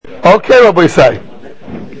Okay, Rabbi say.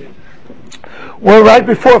 We're right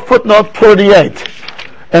before footnote 48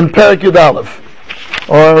 in Perek Yud Aleph,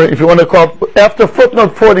 or if you want to call it, after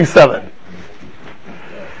footnote 47.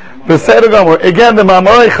 Again, the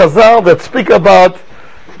Maharal Chazal that speak about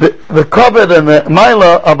the kavod and the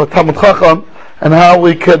maila of a Talmid Chacham and how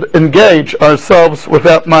we could engage ourselves with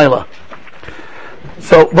that maila.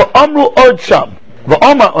 So, v'amru od sham,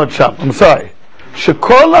 I'm sorry.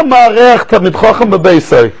 Shekol ha'marech Talmid Chacham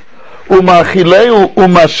b'beisai u'ma'achileu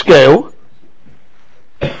u'mashkeu.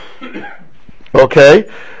 Okay,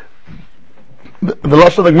 the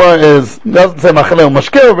lashon of the Gemara doesn't say ma'achileu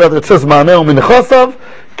u'mashkeu, rather it says ma'aneu u'minichosav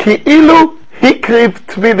ki'ilu hikriv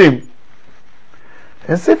tvidim,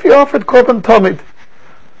 as if he offered korban tamid.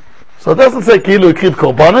 So it doesn't say ki'ilu hikriv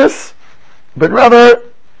korbanis, but rather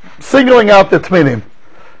singling out the tvidim.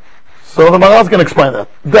 So the Maharal is going to explain that.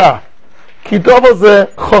 Da, ki dova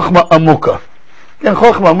ze chochma amuka. Again,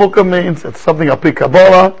 chochma amuka means it's something api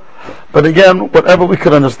Kabbalah, but again, whatever we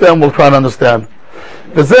could understand, we'll try to understand.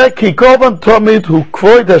 V'zeh ki korban tamid hu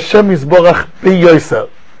kvoid Hashem yisborach biyoser.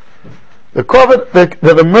 The korban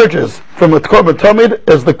that emerges from the korban tamid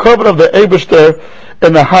is the korban of the Eibishter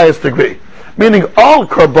in the highest degree. Meaning all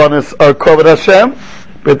korbanos are korban Hashem,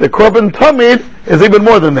 but the korban tamid is even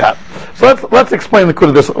more than that. So let's explain the kud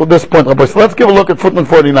at this point. So let's give a look at footnote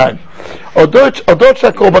 49. Odot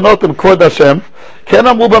shekorbanot kvod Hashem ken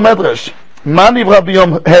amru b'medrash ma nivra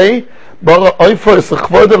b'yom hei bara oifer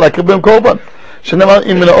s'chvoda lakribim korban shenemar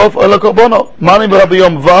im le'of ola korbono ma nivra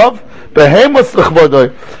b'yom vav behemos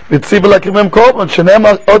l'chvodoi v'tziv lakribim korban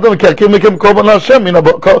shenemar odom karkim mikim korban l'Hashem min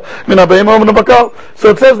ha'behema u'min ha'bakar. So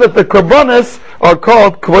it says that the korbanos are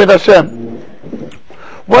called kvod Hashem.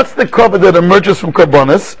 What's the korban that emerges from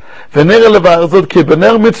korbanos? V'nera levarzot ki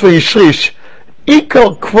b'ner mitzvah yishrish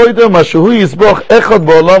ikar kvoido mashuhu yizboch echad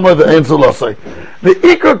ba'olamo ve'ein zulosai. The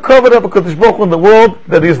ikar korban of HaKadosh Baruch Hu in the world,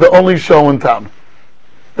 that is the only show in town.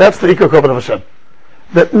 That's the ikar korban of Hashem.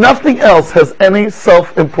 That nothing else has any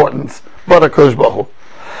self-importance but HaKadosh Baruch Hu.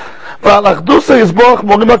 ועל אחדות יזבח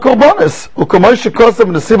מורים הקורבנס, וכמו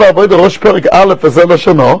שקוסם נסיב העבודה ראש פרק א' וזה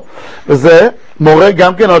לשונו, וזה מורה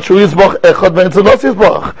גם כן עד שהוא יזבח אחד ואין צלוס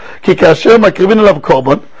יזבח, כי כאשר מקריבים אליו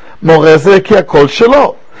קורבן, מורה זה כי הכל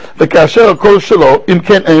שלו, וכאשר הכל שלו, אם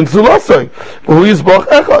כן אין צלוסוי, והוא יזבח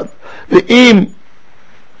אחד, ואם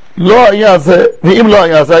לא היה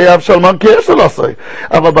זה היה אבשלמן כי יש צלוסוי,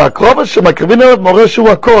 אבל בהקרבה שמקריבים אליו מורה שהוא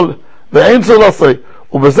הכל, ואין צלוסוי,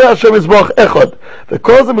 ובזה השם יזבח אחד,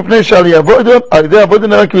 וכל זה מפני שעל ידי עבודה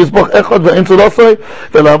נראה כי יזבח אחד ואין צלוסוי,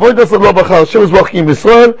 ולעבוד עשה לא בחר השם יזבח כי עם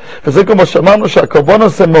ישראל, וזה כמו שאמרנו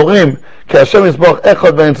שהקורבנוס הם מורים כי השם יזבח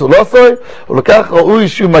אחד ואין צלוסוי, ולכך ראוי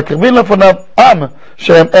שהוא מקריבים לפניו עם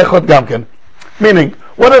שהם אחד גם כן. Meaning,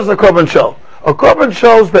 what does the korban show? A korban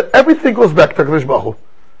shows that everything goes back to HaKadosh Baruch Hu.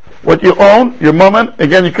 What you own, your moment,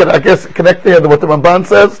 again you could, I guess, connect here to what the Ramban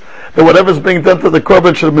says, that whatever's being done to the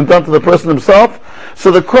korban should have been done to the person himself.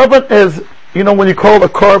 So the korban is, you know, when you call a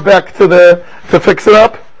car back to fix it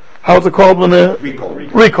up, how's it called when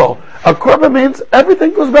recall? A korban means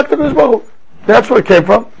everything goes back to HaKadosh Baruch Hu. That's where it came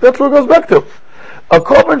from. That's where it goes back to. A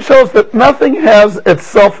korban shows that nothing has its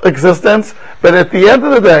self-existence, but at the end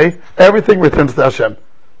of the day, everything returns to Hashem.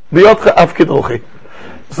 B'yotcha afkid ruchi.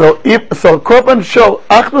 So korban show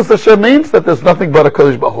achdus Hashem means that there's nothing but a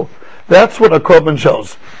HaKadosh Baruch Hu. That's what a korban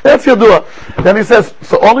shows. That's Yadua. Then he says,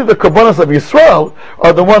 so only the korbanos of Yisrael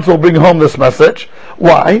are the ones who will bring home this message.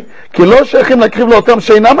 Why? כי לא שייכים להקריב לאותם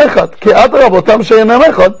שאינם אחד, כי אדרבה אותם שאינם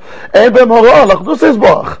אחד, אין בהם הוראה לאחדות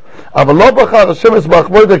יזבח. אבל לא בחר השם יזבח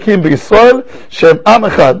בו ידקים בישראל שהם עם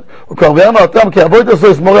אחד, וקרביהם אותם כי אבוי דסו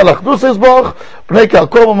יזמורה לאחדות יזבח, פני כי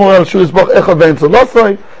הקורבן מורה על שהוא יזבח אחד ואין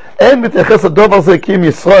צלוסוי, אין מתייחס לדבר זה כי עם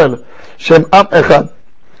ישראל שהם עם אחד.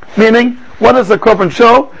 Meaning, what does the korban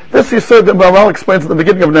show? This you said that Maharal explains at the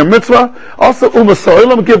beginning of their mitzvah. Also,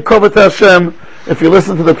 Olom give kavod to Hashem. If you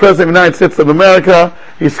listen to the President of the United States of America,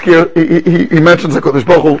 he mentions the HaKadosh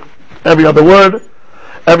Baruch Hu every other word.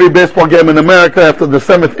 Every baseball game in America after the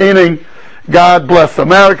 7th inning, God bless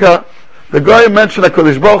America. The guy mentioned the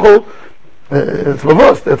HaKadosh Baruch Hu. It's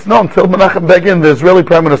reversed. It's known until Menachem Begin, the Israeli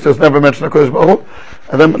Prime Minister, has never mentioned the HaKadosh Baruch Hu.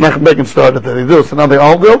 And then Menachem Begin started that he do, so now they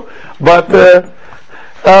all do. But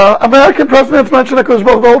American presidents mention HaKadosh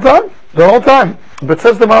Baruch Hu the whole time. But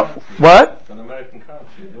says them out, what? It's an American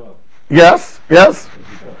country as well. Yes.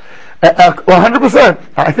 100%.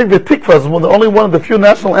 I think the Tikva is the only one of the few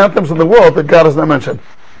national anthems in the world that God has not mentioned.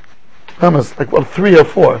 It's like 3 or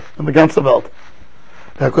 4 in the ganze Welt.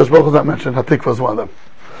 The HaKadosh Baruch Hu is not mentioned. HaTikva is one of them.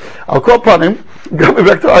 I'll call upon him. Going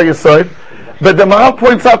back to our side. But the Maharal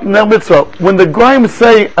points out in their mitzvah, when the Goyim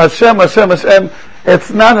say Hashem, Hashem, Hashem,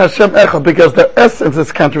 It's not Hashem Echad because their essence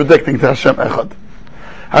is contradicting to Hashem Echad.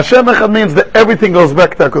 Hashem Echad means that everything goes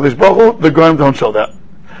back to HaKadosh Baruch Hu. The Goyim don't show that.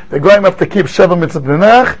 The Goyim have to keep Sheva Mitzvot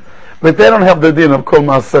B'nech, but they don't have the din of Kol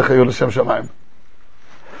Ma'asecha Yu L'Shem Shamayim.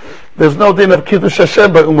 There's no din of Kiddush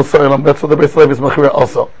Hashem by Umas Olam. That's what the Beis Levi is Machira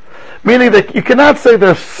also. Meaning that you cannot say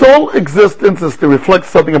their sole existence is to reflect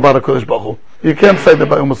something about HaKadosh Baruch Hu. You can't say that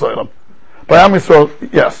by Umas Olam. By Am Yisrael,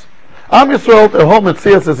 yes. Am Yisrael, their whole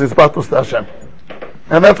Metzias is Hisbatus to Hashem.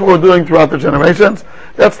 And that's what we're doing throughout the generations.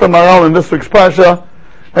 That's the Maharal in this week's Parsha.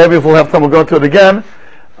 Maybe if we'll have time, we'll go to it again.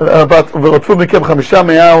 About V'rotfu mikem chamisha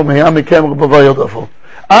me'ah u'me'ah mikem r'bava yodafu.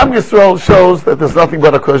 Am Yisrael shows that there's nothing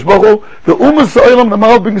but HaKadosh Baruch Hu. The Umas Olam, the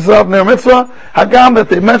Maharal brings up in their mitzvah, Hagam, that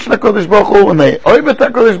they mention HaKadosh Baruch Hu, and they oibet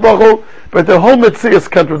HaKadosh Baruch Hu, but their whole Metzias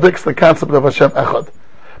contradicts the concept of Hashem Echad.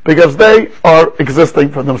 Because they are existing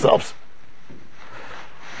for themselves.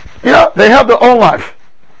 Yeah, they have their own life.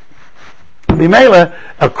 B'meila,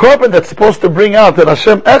 a korban that's supposed to bring out that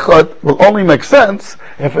Hashem Echad will only make sense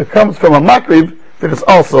if it comes from a makriv that is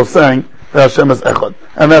also saying that Hashem is Echad.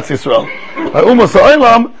 And that's Yisrael. By Umas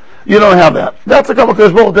Olam, you don't have that. That's a couple of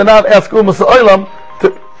Kodesh Baruch did not ask Umas Olam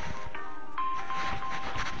to...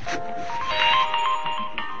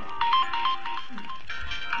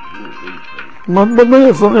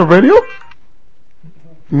 It's on the radio?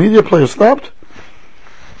 Media player stopped?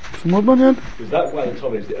 Is that why the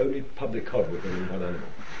Talmud is the only public cod with only one animal?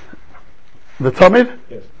 The Talmud?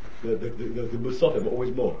 Yes. The Musafim are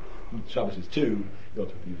always more. Shabbos is two. On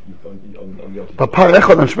the but Par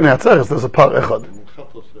Echad and Shmini Atzeres, there's a Par Echad.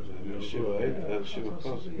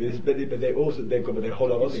 But they also they've got their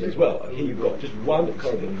whole other things as well. Here you've got just one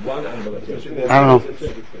korban, one animal.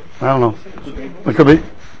 I don't know. It could be.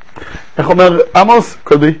 Amos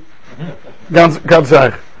could be. Ganz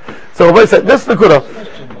Shaykh. So Rabbi said, this is the Kudah.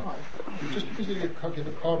 Just because you give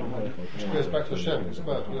the korban, which goes back to Hashem,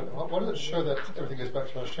 why does it show that everything goes back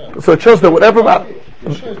to Hashem? So it shows that whatever...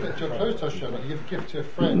 It shows that you're close to Hashem, and you give a gift to a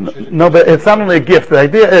friend. No, but it's not only a gift. The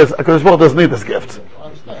idea is, HaKadosh Baruch Hu doesn't need this gift. I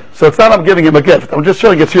understand. So it's not I'm giving him a gift. I'm just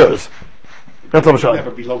showing it's yours. That's what I'm showing.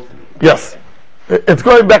 Never belonged to me. Yes. It's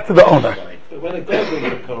going back to the owner. But when a guy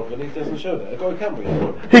brings a korban, he doesn't show that. A guy can bring a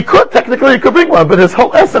korban. He could, technically, he could bring one, but his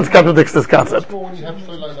whole essence contradicts this concept. It's more when you have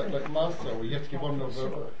so like master, where you have to give one of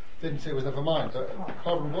the... Didn't say it was never mine, but the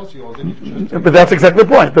korban was yours, then you could choose. But that's exactly the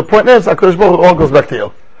point. The point is, HaKadosh Baruch Hu all goes back to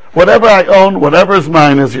you. Whatever I own, whatever is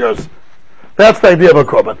mine is yours. That's the idea of a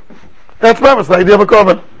korban. That's the idea of a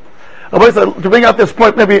korban. To bring out this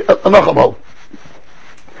point, maybe a nochamol.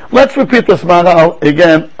 Let's repeat this Maharal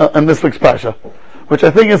again in this week's Parsha, which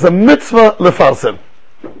I think is a mitzvah lefarsim.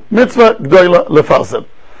 Mitzvah gdoila lefarsim.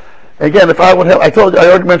 Again, if I would have, I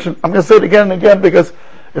already mentioned, I'm going to say it again and again, because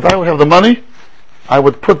if I would have the money, I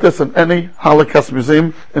would put this in any Holocaust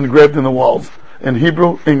museum engraved in the walls, in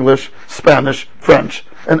Hebrew, English, Spanish, French,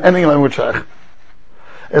 in any language.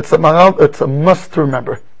 It's a Maharal, it's a must to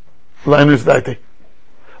remember. Let's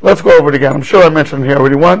go over it again. I'm sure I mentioned it here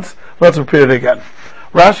already once. Let's repeat it again.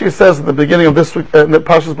 Rashi says at the beginning of this week, in the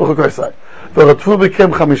Parshas B'chukosai, "V'ratvu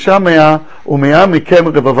b'kem chamisha me'ah u'me'ah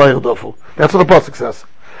mikem revava yirdofu." That's what the pasuk says.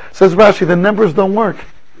 Says Rashi, the numbers don't work.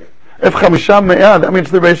 If chamisha me'ah, that means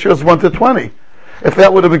the ratio is 1 to 20. If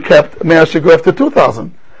that would have been kept, me'ah should go after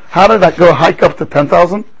 2,000. How did that go hike up to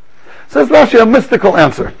 10,000? Says Rashi, a mystical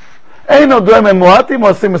answer. Eino doime mu'atim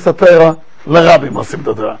osim es HaTorah, l'rabim osim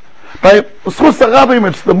HaTorah. By schus harabim,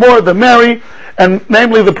 it's the more the merry, and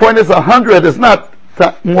namely the point is 100 is not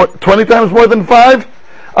 20 times more than 5.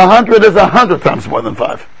 100 is 100 times more than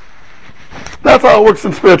 5. That's how it works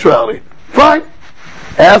in spirituality. Fine.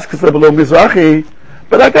 Ask below Mizrahi,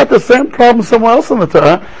 but I got the same problem somewhere else in the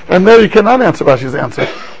Torah, and there you cannot answer Rashi's answer.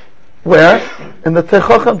 Where? In the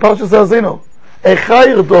Techoch and Parshas Azinu. Echai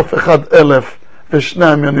yirdof echad elef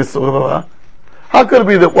v'shnaim yonisu revava. How could it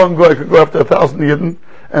be that one guy could go after 1,000 Yidden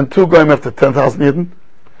and two going after 10,000 Yidden?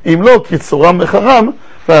 Im lo kitzuram mecharam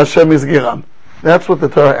v'Hashem izgiram. That's what the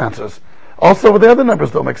Torah answers. Also, the other numbers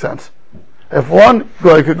don't make sense. If one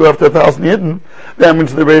guy could go after 1,000 Yidden, that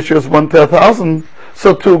means the ratio is 1 to 1,000.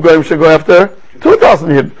 So two guys should go after 2,000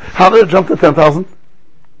 Yidden. How did it jump to 10,000?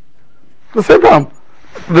 The same problem.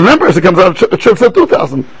 The numbers, it comes out, it should say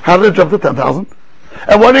 2,000. How did it jump to 10,000?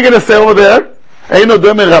 And what are you going to say over there? Eino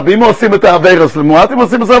doime rabim osim et ha'averos, l'muatim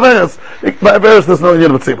osim es ha'averos. By averos, there's no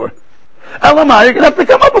Yidden b'tzibur. Elamai, you're going to have to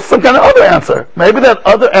come up with some kind of other answer. Maybe that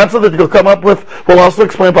other answer that you'll come up with will also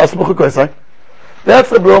explain possible chukosai. That's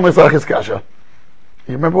the B'ro Mizrachi's kasha.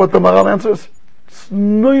 You remember what the Maharal answers?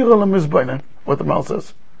 What the Maharal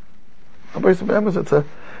says.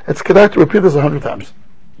 It's kedai to repeat this 100 times.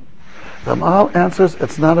 The Maharal answers,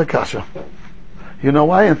 it's not a kasha. You know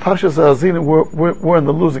why? In Parshas Ha'azinu, we're on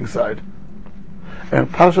the losing side. And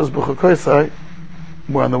Parshas B'chukoisai,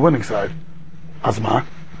 we're on the winning side. Azma.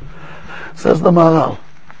 Says the Maharal,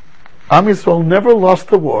 Am Yisrael never lost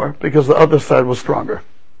the war because the other side was stronger.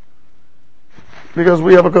 Because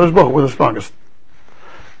we have a Kodesh Baruch Hu, we're the strongest.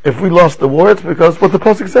 If we lost the war, it's because what the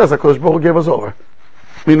Pasuk says, HaKadosh Baruch Hu gave us over.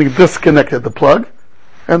 Meaning disconnected the plug,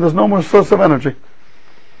 and there's no more source of energy.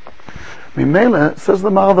 Mimele says the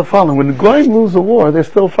Maharal the following: when the Goyim lose a war, they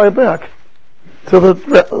still fight back till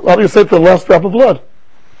the last drop of blood.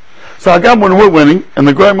 So again, when we're winning and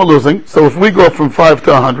the Goyim are losing, so if we go from 5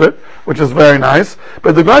 to 100, which is very nice,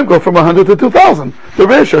 but the Goyim go from 100 to 2,000, the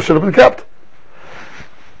ratio should have been kept.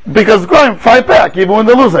 Because the Goyim fight back even when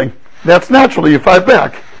they're losing. That's naturally, you fight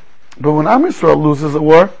back. But when Am Yisrael loses a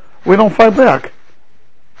war, we don't fight back.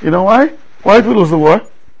 You know why? Why did we lose the war?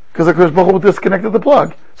 Because the HaKadosh Baruch Hu disconnected the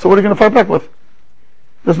plug. So what are you going to fight back with?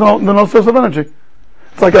 There's no source of energy.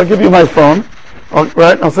 It's like I'll give you my phone,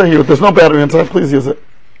 right? I'll say here, there's no battery inside, please use it.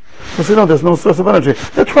 You'll say, no, there's no source of energy.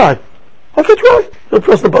 Then try. Okay, try. You'll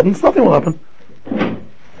press the buttons, nothing will happen.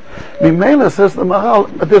 Mimela says the Maharal,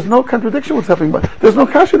 there's no contradiction what's happening, but there's no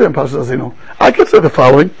kasha there in Parshas Ha'azinu. I could say the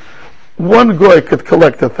following: one goy could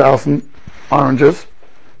collect 1,000 oranges,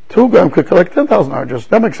 2 goyim could collect 10,000 oranges.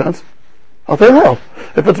 That makes sense. I'll tell you how.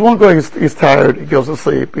 If it's one goy, he's tired, he goes to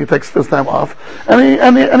sleep, he takes his time off, and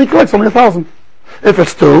he collects only 1,000. If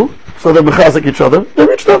it's 2, so they mechazik each other, they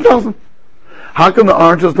reach 10,000. How come the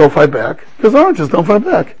oranges don't fight back? Because oranges don't fight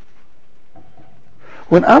back.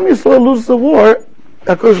 When Am Yisrael loses the war,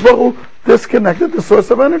 HaKadosh Baruch Hu disconnected the source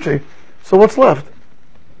of energy. So what's left?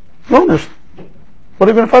 Lonish. What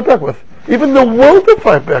are you going to fight back with? Even the will to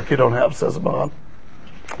fight back you don't have, says Maharal.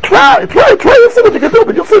 Try and see what you can do,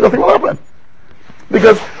 but you'll see nothing will happen.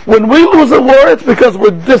 Because when we lose a war, it's because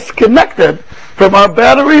we're disconnected from our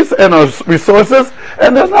batteries and our resources,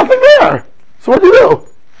 and there's nothing there. So what do?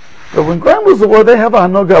 But when Goyim lose the war, they have a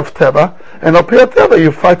hanoga of teva, and al pi teva,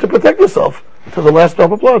 you fight to protect yourself to the last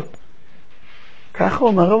drop of blood.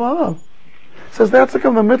 Kachol Maharal says that's like the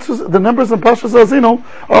mitzvahs, the numbers in Parshas Ha'azinu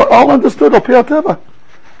are all understood al pi teva.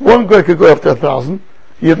 One goy could go after 1,000,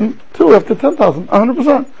 Yidden 2 after 10,000,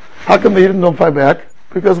 100%. How come the Yidden don't fight back?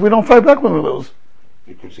 Because we don't fight back when we lose.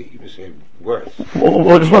 You could say worse.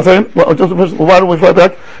 Well, just one second. Why don't we fight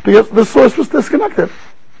back? Because the source was disconnected.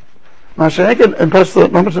 Mashenk and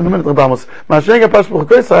Parshas, not much in a minute, Mashenk and Parshas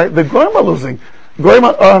B'chukoisai, the Goyim are losing. Goyim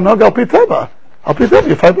are nog al pi teva. Al pi teva,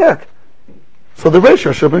 you fight back. So the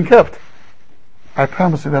ratio should have been kept. I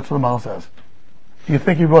promise you that's what the Maharal says. You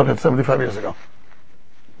think he wrote it 75 years ago.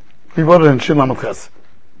 He wrote it in Shin Lamed Ches,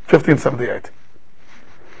 1578.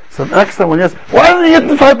 So next time when he asks, why didn't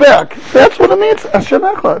you fight back? That's what it means, Hashem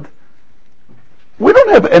Echad. We don't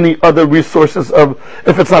have any other resources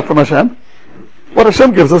if it's not from Hashem. What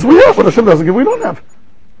Hashem gives us, we have. What Hashem doesn't give, we don't have.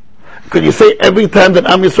 Could you say every time that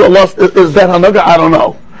Am Yisrael lost, is that Hanaga? I don't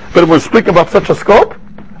know. But we're speaking about such a scope.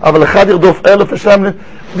 Do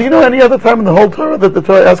you know any other time in the whole Torah that the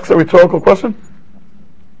Torah asks a rhetorical question?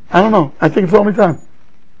 I don't know. I think it's the only time.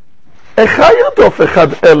 The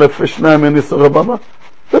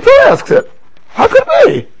Torah asks it. How could it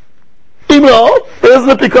be? Isn't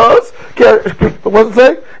it because? What does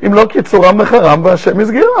it say?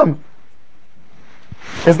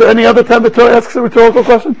 Is there any other time the Torah asks a rhetorical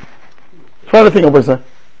question? Try to think of it.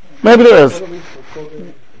 Maybe there is.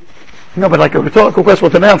 No, but like a rhetorical question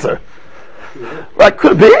with an answer. Like,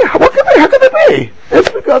 could it be? What could it be? How could it be? It's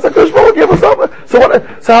because HaKadosh Baruch Hu gave us over. So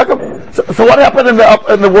what happened in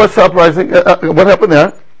the worst uprising? What happened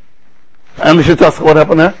there? And you should tell us what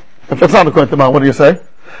happened there. If it's not according to Maharal, what do you say?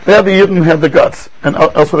 They had the Yidden had the guts, and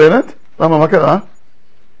else were they in it? I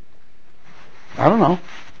don't know.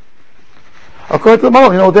 According to the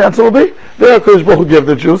Maharal, you know what the answer will be? There HaKadosh Baruch Hu gave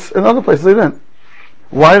the Jews, in other places they didn't.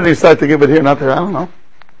 Why did he decide to give it here, not there? I don't know.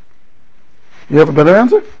 You have a better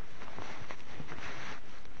answer?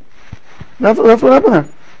 That's what happened there.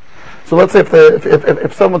 So let's say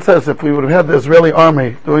if someone says if we would have had the Israeli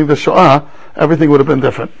army during the Shoah, everything would have been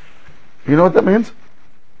different. You know what that means?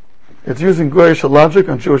 It's using Goyish logic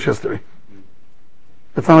on Jewish history.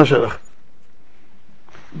 It's not a shidduch.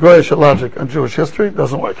 Goyish logic on Jewish history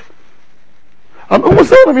doesn't work. On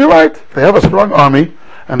Umm you're right. They have a strong army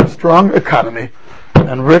and a strong economy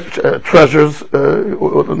and rich treasures,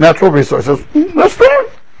 natural resources. They're strong.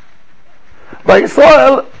 By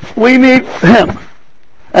Israel, we need him.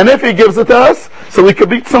 And if he gives it to us, so we could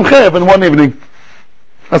beat some chev in one evening.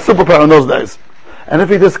 A superpower in those days. And if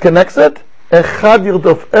he disconnects it, echad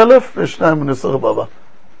yirdof elef v'shnayim nisar baba.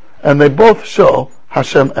 And they both show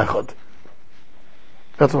Hashem echad.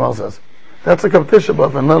 That's what Maharal says. That's a competition,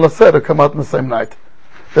 but and Leila said to come out in the same night.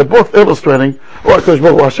 They're both illustrating, or Hashem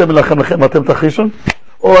ilachem lechem atem tachishon,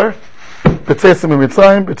 or b'tzeisim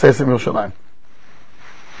Mitzrayim, b'tzeisim Yerushalayim.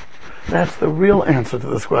 That's the real answer to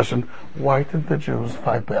this question. Why did the Jews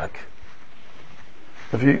fight back?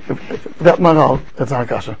 If that Maharal, it's not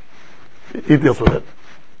kasha. He deals with it.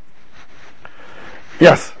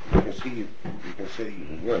 Yes. You can say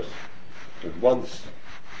even worse. That once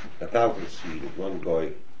 1,000 seed that one guy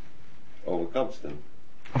overcomes them.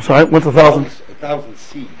 I'm sorry, what's 1,000? Once 1,000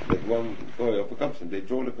 seed that one guy overcomes them, they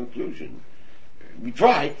draw the conclusion. We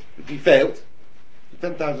tried, but we failed. The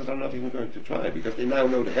 10,000 are not even going to try because they now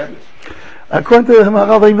know the heavens. According to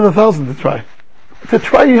Maharal, even 1,000 to try. To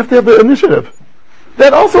try, you have to have the initiative.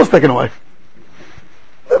 That also is taken away.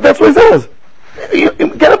 That's what he says. You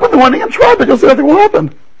get up in the morning and try because nothing will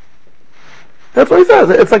happen. That's what he says.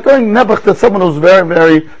 It's like going nebuch to someone who's very,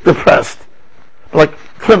 very depressed. Like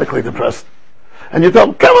clinically depressed. And you tell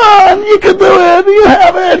them, come on, you can do it, you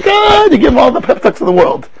have it, good. You give them all the pep talks in the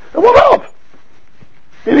world. It won't help.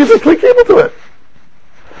 You need to click able to it.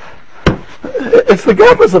 It's the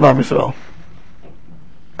garbage of Am Yisrael.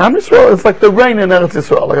 Am Yisrael is like the rain in Eretz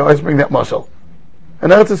Yisrael. Like I always bring that mashal. In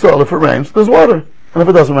Eretz Yisrael, if it rains, there's water. And if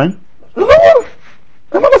it doesn't rain, there's no water.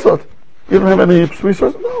 And what else? You don't have any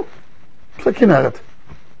resources? No. It's like Kinneret.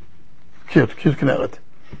 Cute Kinneret.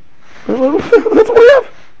 That's what we have.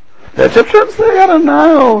 The Egyptians, they got a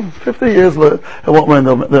Nile. 50 years later, it won't rain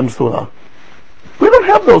them still now. We don't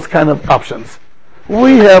have those kind of options.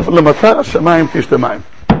 We have L'matah Shemayim Tishtemayim.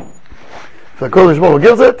 If the Kodesh Baruch Hu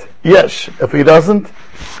gives it, yes. If he doesn't,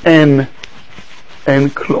 en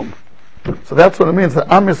klum. So that's what it means that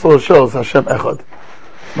Am Yisrael shows Hashem Echad.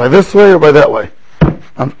 By this way or by that way.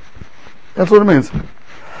 That's what it means.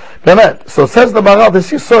 So says the Maharal,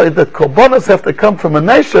 this Yisoid, that Korbanos have to come from a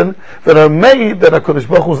nation that are made that HaKadosh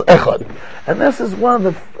Baruch Hu is Echad. And this is one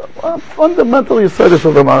of the fundamental Yisoids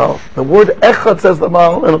of the Maharal. The word Echad, says the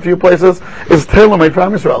Maharal in a few places, is tailor-made for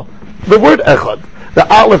Am Yisrael. The word Echad. The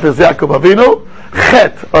Aleph is Yaakov Avinu,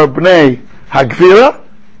 Chet are Bnei Hagvira,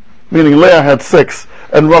 meaning Leah had 6,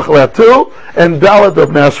 and Rachel had 2, and Dalet of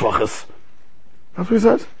Bnei Hashvachas. That's what he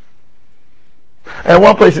says. And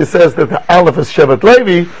one place he says that the Aleph is Shevet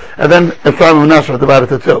Levi, and then Ephraim and Manasseh are divided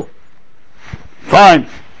to 2. Fine.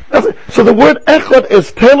 So the word Echad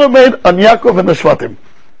is tailor-made on Yaakov and the Shvatim.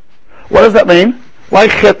 What does that mean? Why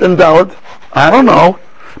Chet and Dalet? I don't know,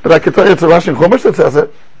 but I can tell you it's a Rashi and Chumash that says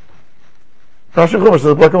it. Rashi and Chumash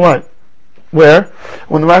says black and white. Where?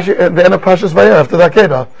 When the Rashi, at the end of Pashas Vayera, after the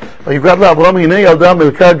Akedah, Vayivrat LaAvram Hinei Yalda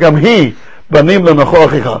Milka Gam Hi Banim LeNachor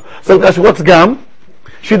Achicha. So Rashi, what's Gam?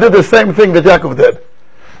 She did the same thing that Yaakov did.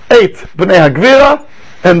 8 Bnei Hagvira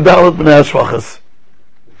and Dalet Bnei Hashvachas.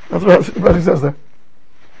 That's what Rashi says there.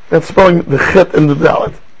 That's spelling the Chet and the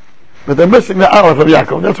Dalet. But they're missing the Aleph of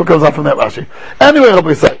Yaakov. That's what comes out from that Rashi. Anyway,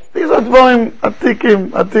 Rabbi say, these are Dvarim,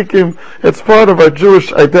 Atikim. It's part of our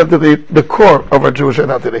Jewish identity, the core of our Jewish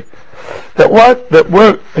identity. That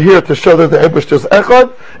we're here to show that the Eibush is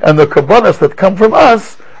Echad, and the Kabbalas that come from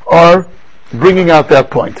us are bringing out that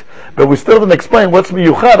point. But we still didn't explain what's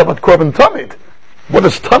miyuchad about Korban Tamid. What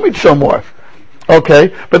does Tamid show more?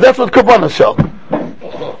 Okay, but that's what Kabbalas show.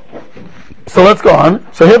 So let's go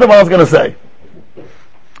on. So here the Maharal is going to say.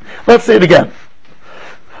 Let's say it again.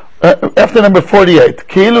 After number 48.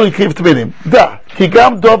 Ki'ilu ikriv tmidim. Da. Ki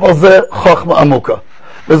gam dov al zeh chochma amuka.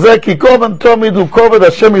 V'zeh ki korban tomid hu koved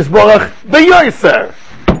Hashem Yisborach beyoyser.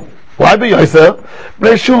 Why beyoyser?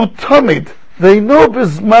 B'nei shu tomid. They know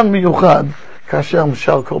bizman miyuchad kasher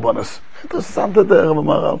mshal korbanos. Interessante der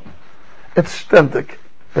Maharal. It's ständig.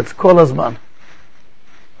 It's kol hazman.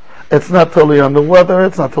 It's not totally on the weather.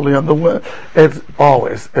 It's not totally on the weather. It's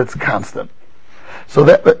always. It's constant. So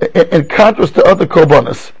that, in contrast to other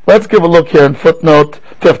korbanos, let's give a look here in footnote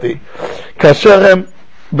 50. Kasherem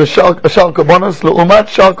b'shal korbanos leumat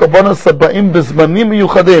shal korbanos saba'im b'zmanim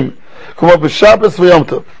miyuchadim, כמו בשבס ויום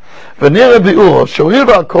טוב. ונראה ביאורו, שהואיל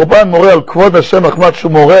והקורבן מורה על כבוד השם מחמת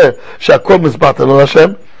שהוא מורה שהכל מזבח אלו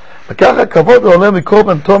להשם, וככה הכבוד העולה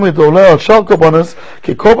מקורבן תמיד עולה על שאר קורבנס,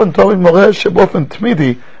 כי קורבן תמיד מורה שבאופן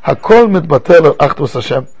תמידי הכל מתבטל על אחדות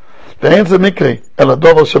השם. ואין זה מקרי, אלא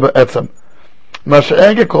דבר שבעצם. מה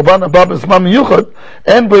שאין כקורבן הבא בזמן מיוחד,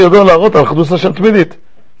 אין בו ידוע להראות על אחדות השם תמידית.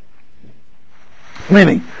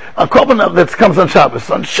 Meaning, a korban that comes on Shabbos.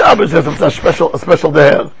 On Shabbos, it's a special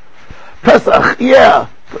day. Pesach, yeah,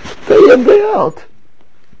 day in, day out.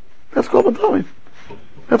 That's korban tamid.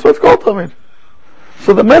 That's what it's called tamid.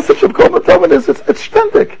 So the message of korban tamid is it's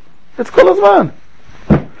ständig. It's kol hazman.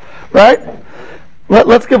 Right?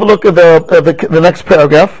 Let's give a look at the next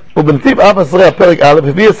paragraph. ובנתיב אב עזריה פרק א'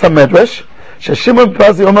 הביא את המדרש ששמעון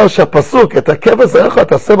פזי אומר שהפסוק, את הכבש האחד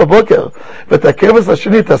תעשה בבוקר, ואת הכבש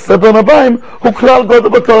השני תעשה בין הבאים, הוא כלל גודל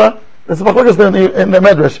בתורה. זה מחלוקת in the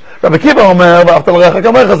Medrash. רבי עקיבא אומר, ואהבת לרעך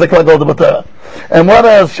כמוך, זה כלל גודל בתורה. And what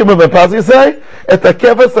does Shimon ben Pazi say? את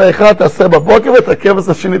הכבש האחד תעשה בבוקר, ואת הכבש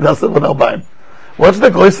השני תעשה בין הבאים. What's the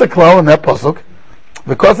greater klal in that pasuk?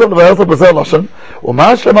 וכוסף לבאר אותו בזה לשון,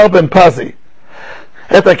 ומה שאמר בן פזי,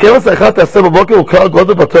 את הכבש האחד תעשה בבוקר הוא כלל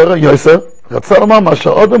גודל בתורה יוסר, רצה לומר מה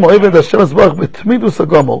שהאדם אוהב את השם יזברך בתמידוס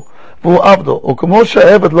הגמור, והוא עבדו, וכמו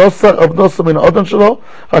שהעבד לא עושה עבדו מן האדם שלו,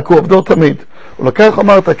 רק הוא עבדו תמיד. ולכך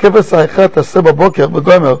אמר את הכבש האחד תעשה בבוקר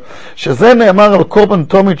בגומר, שזה נאמר על קורבן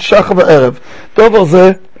תמיד שחר וערב, דבר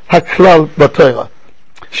זה הכלל בתורה.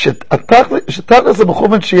 שתכל'ס זה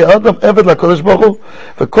מכוון שיהיה אדם עבד לקדוש ברוך הוא,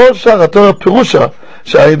 וכל שאר התורה פירושה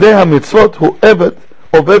שעל ידי המצוות הוא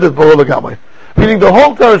עובדת ברור לגמרי. Meaning the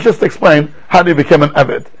whole Torah is just explain how do you become an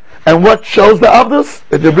Eved. And what shows the Avdus?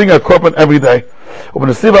 That you bring a korban every day.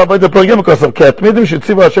 ובנסיב העבד הפרגים וכוסף, כי התמידים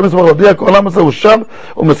שהציבו השם יזברך להודיע כל העם הזה הוא שב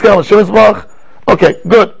ומזכר השם יזברך. Okay,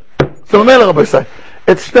 good. So the Maharal Rabbi say,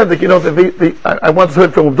 it's ständig, you know, I once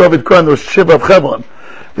heard from David Cohen, the Shiur of Hebron,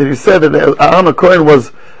 that he said that Aaron Cohen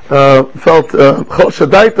was felt Chol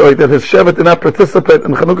Shadaitoi, that his Shevet did not participate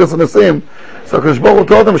in Chanukas and Nesim. So Kadosh Baruch Hu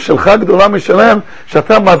told him, Shelcha Gdola Mishalem,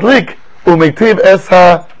 Shata Madlik Umitiv Es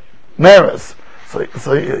HaNeres.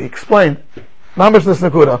 So he explained, Mamash Nis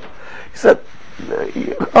Nekuda. He said,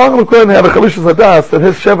 Aaron Cohen had a Chalishas Hadas that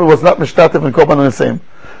his Shevet was not Mishtativ in Korban Nesim.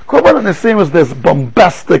 Korban Nesim was this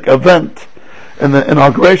bombastic event in the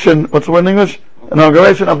inauguration, what's the word in English?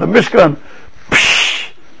 Inauguration of the Mishkan.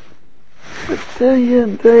 Day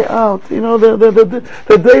in, day out, you know,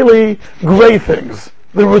 the daily gray things,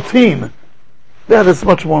 the routine. That is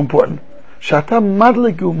much more important. Shata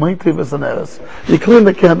madligu meitiv v'zaneres. You clean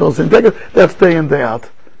the candles, and that's day in, day out.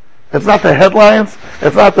 It's not the headlines,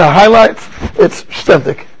 it's not the highlights, it's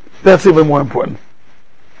ständig. That's even more important.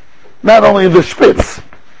 Not only the spitz,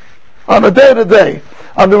 on the day-to-day,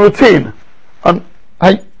 on the routine,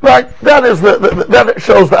 right? That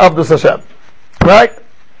shows the Avdus Hashem, right?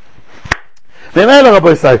 The Maharal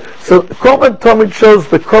Rabbi say, so Korban Tamid shows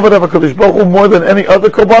the Korban of HaKadosh Baruch Hu more than any other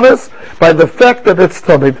Korbanis by the fact that it's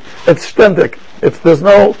Tamid, it's ständig,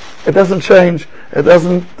 it doesn't change, it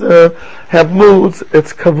doesn't have moods,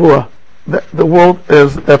 it's Kavua. The world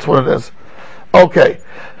that's what it is. Okay,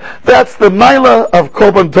 that's the Maila of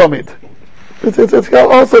Korban Tamid. It's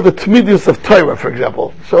got also the Tmidius of Torah, for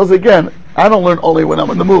example. Shows again, I don't learn only when I'm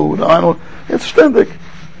in the mood, it's ständig.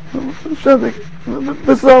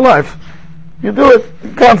 This is our life. You do it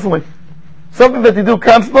constantly. Something that you do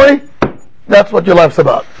constantly, that's what your life's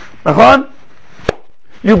about. Nachon?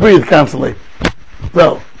 You breathe constantly.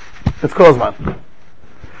 So, it's Kozman.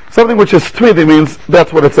 Something which is tmidi means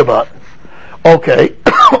that's what it's about. Okay.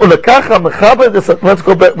 Let's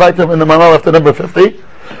go back to in the Maharal after number 50.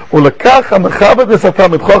 ולקח המכבד את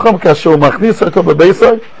התלמיד חכם כאשר הוא מכניס אותו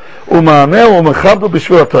בביתו ומענה ומכבדו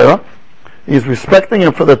בשביל התורה. He's respecting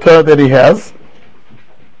him for the Torah that he has.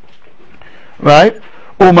 Right?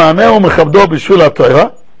 ומענה ומכבדו בשביל התורה.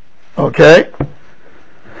 Okay?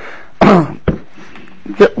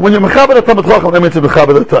 When you מכבד את התלמיד חכם, that means you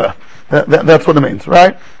מכבד the Torah. That's what it means,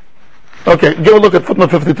 right? Okay, give a look at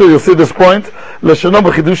footnote 52, you'll see this point. לשונו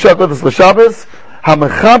בחידוש הקודש לשבס,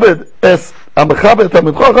 המכבד את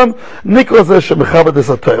תלמיד חכם, נקרא זה שמכבד את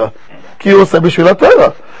התורה. כי הוא עושה בשביל התורה.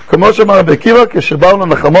 כמו שאמר רבי עקיבא, כשבאו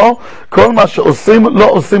לנחמו, כל מה שעושים, לא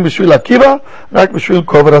עושים בשביל עקיבא, רק בשביל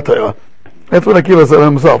כובד התורה. That's what עקיבא said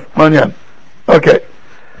himself. מעניין. Okay.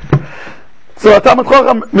 So a Talmid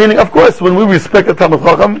Chacham, meaning, of course, when we respect a Talmid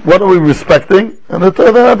Chacham, what are we respecting? And the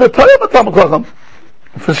Torah of a Talmid Chacham.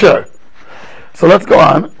 For sure. So let's go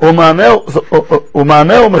on.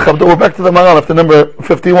 U'ma'aneu mechabdo. We're back to the Maharal after number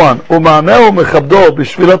 51. U'ma'aneu mechabdo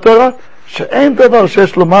b'shvil HaTorah, she'ein davar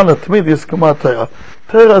she'esh lo ma'ala tmidis k'ma Torah.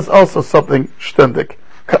 Torah is also something ständig,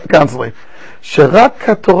 constantly. שרק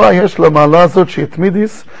התורה יש לה מעלה הזאת שהיא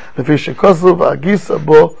תמידיס, לפי שכוסו והגיסה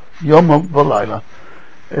בו יומם ולילה.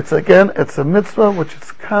 It's a mitzvah which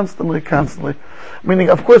is constantly. Meaning,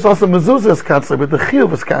 of course, also mezuzah is constantly, but the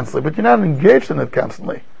chiyuv is constantly, but you're not engaged in it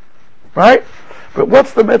constantly. Right? But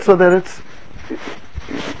what's the mitzvah that it's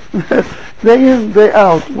day in, day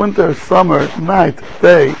out, winter, summer, night,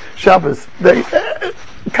 day, Shabbos, day,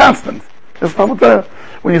 constant. It's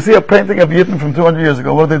when you see a painting of Yidden from 200 years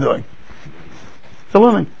ago, what are they doing? They're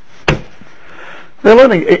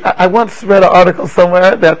learning. I once read an article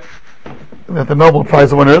somewhere that the Nobel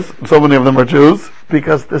Prize winners, so many of them are Jews,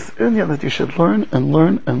 because this India that you should learn.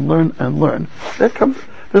 That comes,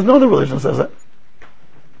 there's no other religion that says that.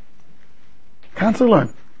 Constantly learn.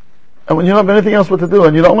 and when you don't have anything else what to do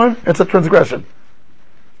and you don't learn, it's a transgression.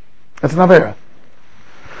 It's an avera.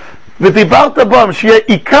 V'dibart bam sheyeh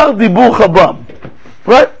ikar dibucha bam.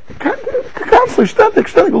 Right? Constantly,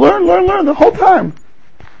 ständig, learn the whole time.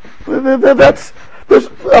 There's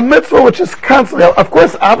a mitzvah which is constantly. Of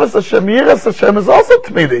course, Avos Hashem, Yiras Hashem is also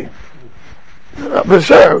tmidi. For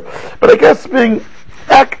sure. But I guess being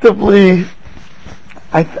actively,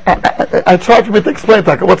 I tried for me to explain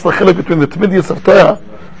what's the chiluk between the tmidius of Torah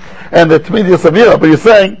and the tmidius of Yira. But you're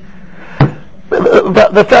saying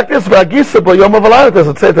the fact is, v'agisa bo yom v'layla, does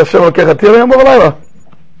it say that Hashem lokech atira yom v'layla?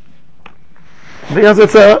 Because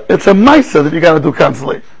it's a ma'isa that you got to do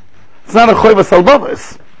constantly. It's not a choivas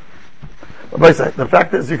halbavos. The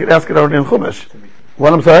fact is, you could ask it already in Chumash.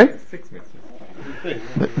 What, I'm sorry?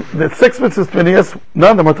 The 6 mitzvahs tminias,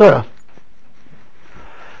 none of them are Torah.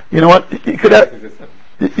 You know what? You could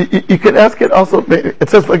ask it also. It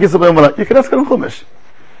says like this. You could ask it in Chumash.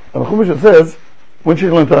 In Chumash it says, when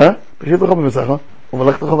you learn Torah,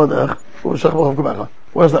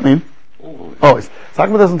 what does that mean? Always.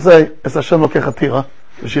 Sakma doesn't say it's Hashem lokech atira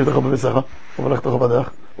v'shiv techa b'visecha u'velech techa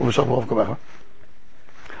b'derech u'v'shach b'rov kamecha.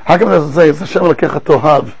 How come it doesn't say it's Hashem lokech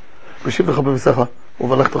atohav v'shiv techa b'visecha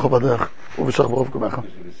u'velech techa b'derech u'v'shach b'rov kamecha?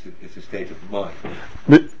 It's a state of mind.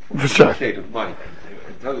 For sure. It's a state of mind.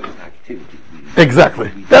 Activity.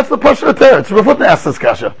 Exactly. That's the Pasha of Teretz. Rafutna asked this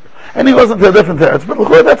kasha. And he goes into a different Teretz. But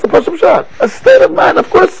that's the Pasha shot. A state of mind, of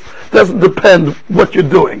course, doesn't depend what you're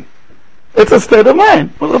doing. It's a state of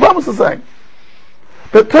mind. What the Obama is saying.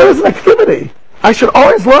 But Torah is an activity. I should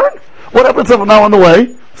always learn. What happens if I'm now on the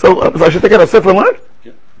way? So I should take out a Sefer and learn?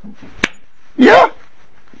 Yeah.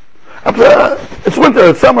 It's winter,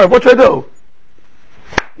 it's summer, what should I do?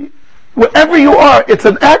 Wherever you are, it's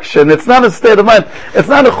an action, it's not a state of mind. It's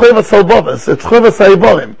not a chuvas halbavos, it's chuvas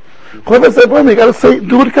ha'iborim. Chuvas ha'iborim, you gotta say,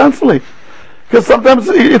 do it constantly. Because sometimes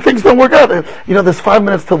things don't work out. There's 5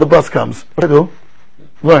 minutes till the bus comes. What do I do?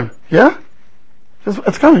 Learn. Yeah?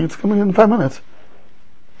 It's coming in 5 minutes.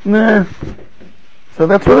 Nah. So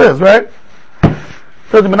that's what it is, right?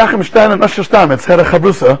 So the Menachem Stein and Asher Stamitz had a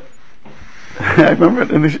chavrusa. I remember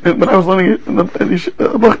when I was learning in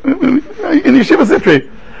Yeshiva Zitri,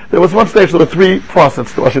 there was one stage, there were 3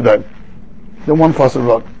 faucets to wash your dime. Then one faucet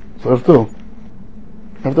broke. So there's 2.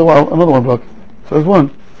 After a while, another one broke. So there's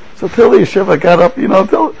 1. So till the Yeshiva got up,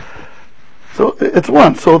 so it's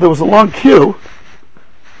 1. So there was a long queue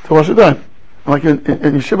to wash your dime. Like in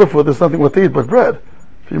Yeshiva food, there's nothing what to eat but bread.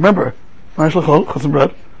 If you remember, some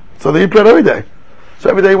bread. So they eat bread every day. So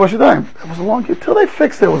every day you wash your dime. There was a long queue till they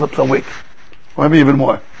fixed it. It was up some week, or maybe even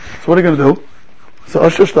more. So what are you going to do? So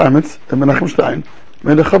Asher Steinmetz and Menachem Stein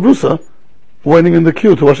made a chavrusa waiting in the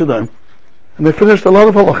queue to wash your dime, and they finished a lot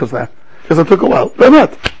of halachas there because it took a while. They're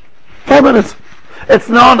not 5 minutes. It's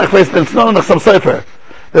known. It's known in some Sefer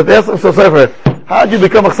that they asked him some Sefer, how did you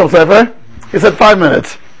become a some Sefer? He said 5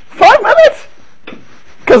 minutes. 5 minutes?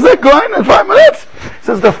 Because they're going in 5 minutes? He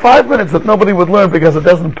says the 5 minutes that nobody would learn because it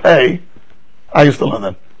doesn't pay. I used to learn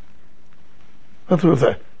that. That's what it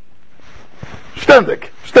say. Ständig.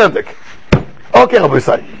 Okay, I'll be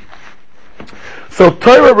saying. So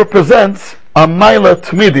Torah represents a maila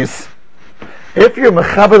tmidis. If you're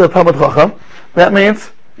mechabed a Talmud Chacham, that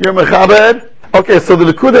means you're mechabed. Okay, so the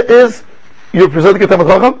Likuda is you're presenting a Talmud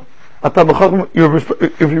Chacham. A Talmud Chacham,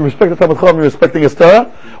 if you respect the Talmud Chacham, you're respecting his Torah.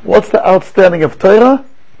 What's the outstanding of Torah?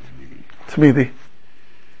 Tmidi.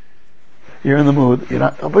 You're in the mood. You're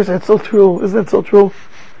not. Oh, it's so true. Isn't it so true?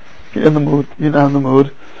 You're in the mood. You're not in the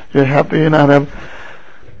mood. You're happy. You're not happy.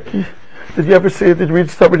 Did you ever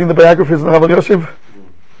start reading the biographies of Rav Yosef?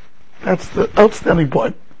 That's the outstanding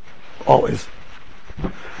point. Always.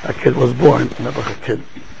 A kid was born. Never a kid.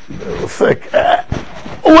 They was sick.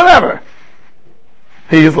 Whatever.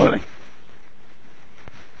 He is learning.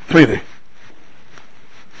 Tmidi.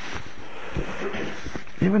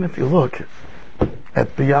 Even if you look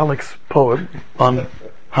at Bialik's poem on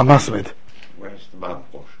Hamasmid. Where's the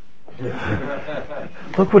mouthwash?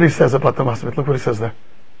 Look what he says about the Masmid. Look what he says there.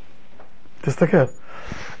 Just take it.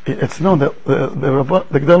 It's known that the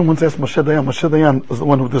Gedolim once asked Moshe Dayan. Moshe Dayan was the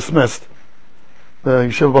one who dismissed the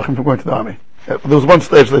Yeshiva Bachim from going to the army. There was one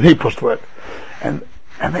stage that he pushed for it. And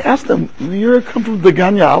they asked him, you come from the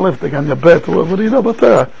Ganya Aleph, the Ganya Bet, what do you know about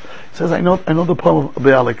Torah? He says, I know the poem of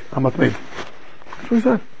Bialik, Hamatmid. That's what he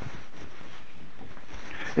said.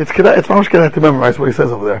 It's almost kedai to memorize what he says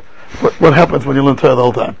over there. What happens when you learn Torah the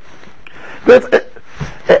whole time. But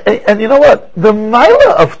and you know what? The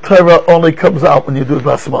Maila of Torah only comes out when you do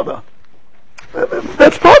Basmada.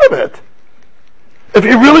 That's part of it. If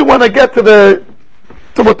you really want to get to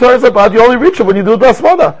what Torah is about, you only reach it when you do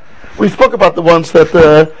Basmada. We spoke about the ones that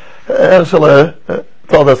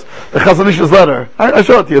told us the Chazon Ish's letter. I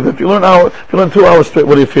showed it to you. If you learn 2 hours straight,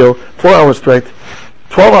 what do you feel? 4 hours straight,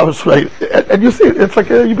 12 hours straight, and you see, it's like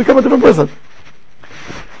you become a different person.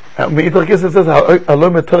 It says,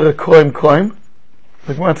 "Olom HaTorah koim."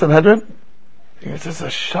 The Gemara in Sanhedrin. It says a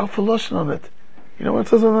shalfaloshon on it. You know what it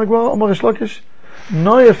says in the Gemara? Amar Reish Lakish.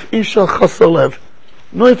 Noif isha chasar lev.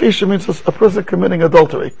 Noif isha means a person committing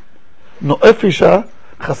adultery. Noif isha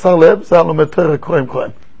chasar lev. Ze Olom HaTorah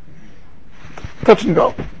koim. Touch and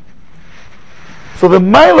go. So the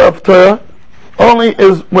mile of Torah only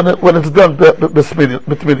is when it's done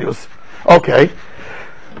b'tmidius. Okay.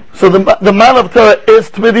 So the mile of Torah is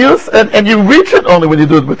tmidius, and you reach it only when you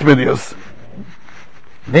do it b'tmidius.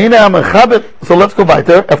 So let's go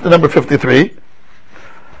weiter after number 53.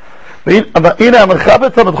 הנה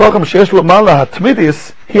המרחבת תלמיד חכם שיש לו מעלה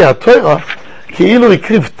התמידיס היא התורה כאילו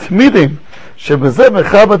הקריב תמידים שבזה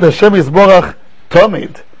מרחבת השם יזבורך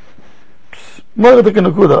תמיד. מורד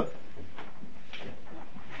כנקודה.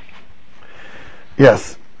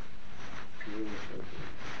 Yes.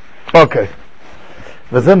 Okay.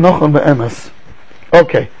 וזה נכון באמס.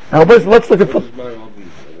 Okay. Now boys, let's look at...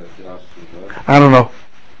 I don't know.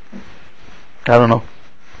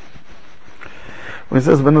 When he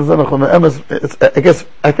says "Ben Nazar Nachon Emes,"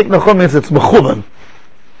 I think Nachon means it's mechuvan.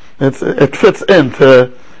 It fits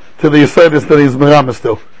into the Yisraelis that he's meramis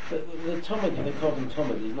to. The Talmud, the carbon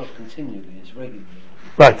Talmud, is not continually; it's regularly.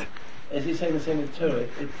 Right. As he's saying the same with Torah,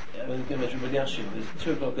 when you mention Yashim, it's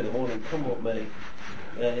 2 o'clock in the morning. Come what may,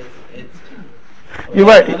 you're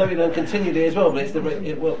right. I know we don't continually as well, but it's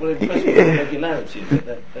regularity.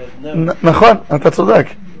 Nachon, אתה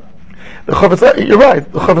צודק. You're right.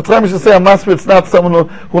 The Chofetz Chaim should say a masber. It's not someone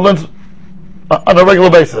who learns on a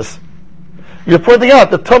regular basis. You're pointing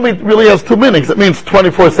out that Talmud really has 2 meanings. It means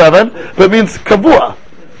 24/7, but it means kavua,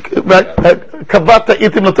 kavata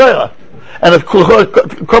itim l'Torah. And if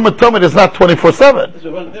Korban Talmud is not 24/7.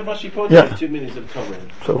 So Rashi points out 2 meanings of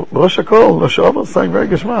Talmud. So Rosh Hakol, Rosh Hashanah is saying very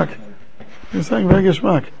geschmack. You're saying very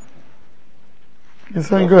geschmack. You're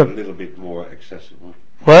saying good. A little bit more accessible.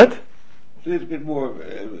 What? A little bit more,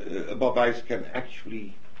 Bob Weiss can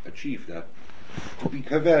actually achieve that. To be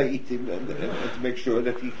kaver itim and to make sure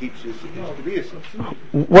that he keeps his kaviyas.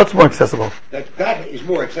 What's more accessible? That is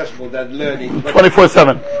more accessible than learning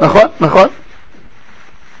 24/7. Nachon,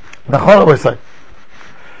 I always say.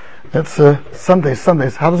 It's Sundays.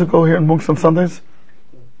 How does it go here in Munks on Sundays?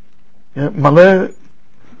 Yeah, Maleh,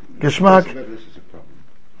 Geschmack. This is a problem.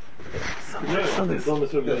 Sundays.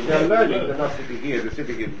 They're learning, they're not sitting here, they're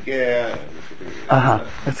sitting in Ger.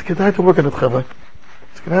 It's kedai to work on it, Chavre.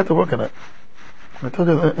 It's kedai to work on it. I told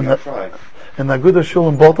you in the Aguda Shul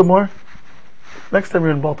in Baltimore. Next time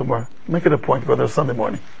you're in Baltimore, make it a point to go there Sunday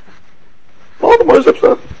morning. Baltimore's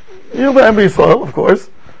upset. You'll be MB soil, of course.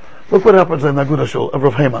 Look what happens in the Aguda Shul of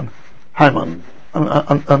Rav Hyman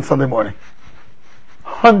on Sunday morning.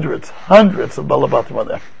 Hundreds of Balabatim are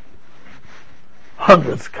there.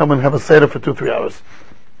 Hundreds come and have a Seder for 2-3 hours.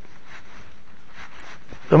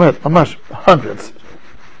 Amash, hundreds.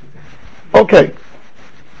 Okay.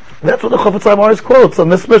 That's what the Chofetz Chaim always quotes on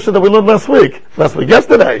this mission that we learned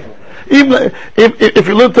yesterday. Even if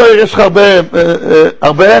you learn Torah, yesh harbe,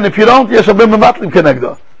 and if you don't, yesh harbe mematlim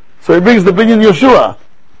kenegdo. So he brings the Binyan Yeshua.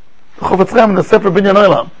 The Chofetz Chaim in the Sefer Binyan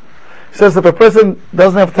Olom. He says if a person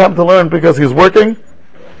doesn't have time to learn because he's working,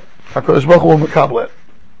 HaKadosh Baruch Hu will makabel it.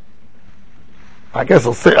 I guess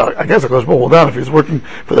HaKadosh Baruch Hu will down if he's working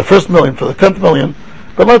for the 1st million, for the 10th million.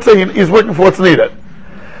 But let's say he's working for what's needed.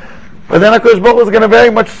 But then HaKadosh Baruch Hu is going to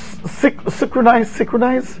very much scrutinize, that's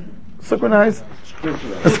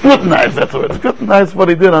the word. Scrutinize what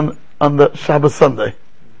he did on the Shabbos Sunday.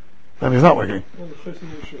 Then he's not working.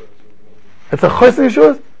 It's a Chosn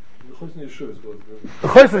Yeshua? The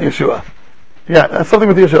Chosn Yeshua. Yeah, that's something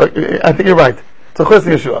with Yeshua. I think you're right. It's a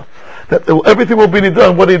Chosn Yeshua. That everything will be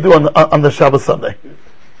done. What do you do on the Shabbos Sunday?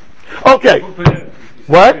 Okay.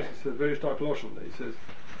 What? It's a very stark lotion. He says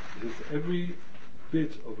every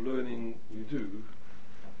bit of learning you do.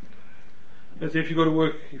 Let's say if you go to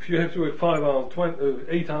work, if you have to work 5 hours,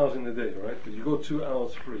 8 hours in a day, right? But you got 2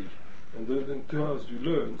 hours free, and then 2 hours you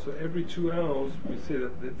learn. So every 2 hours, we say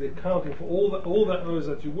that they're counting for all the hours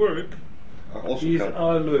that you work is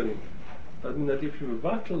our learning. That means that if you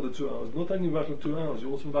battle the 2 hours, not only battle 2 hours,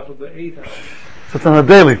 you also battle the 8 hours. So it's on a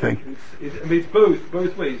daily thing. It's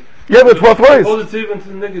both ways. Yeah, but it's both ways. Positive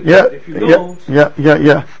and negative. Yeah, if you don't,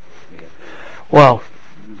 yeah. Wow.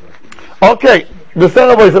 Okay. The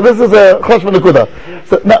Sarah voice. So this is a Chosh V'Nekuda.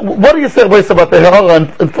 So now, what do you say voice about the Ha'ara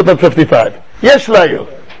in footnote 55? Yesh Layu.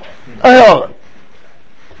 Ha'ara.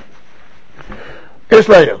 Yesh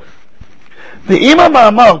Layu. ואם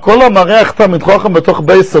המאמר, כל המריח תלמיד חכם בתוך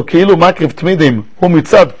בייסו, כאילו מקריב תמידים, הוא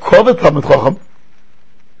מצד כובד תלמיד חכם,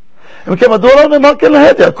 אם כן, מדוע לא נאמר כן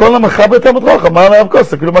להדיא, כל המחבר תלמיד חכם, מה עליו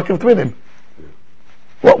כוסה, כאילו מקריב תמידים?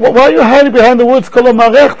 Why are you hiding behind the words, כל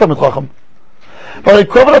המריח תלמיד חכם? והרי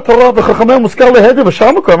כובד התורה וחכמיה מוזכר להדיא,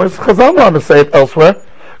 ושאר מקום, חזרנו on to say it elsewhere,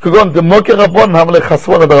 כגון דמוקר רבון, המלך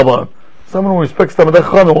חסרון עד הרבון. Someone who respects תלמידי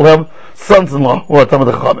חכמים will have sons-in-law who are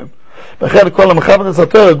תלמידי חכמים. וכן כל המחבר את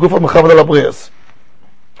התורה, גוף המחבר על הבריאס.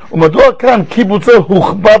 ומדוע כאן קיבוץ זה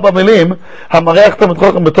הוחבא במילים, המריח תלמיד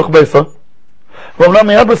חכם בתוך בייסו? ואומנם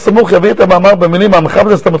מיד בסמוך יביא את המאמר במילים,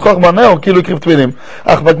 המחבר את תלמיד חכם מהנאו, כאילו יקריב תמידים.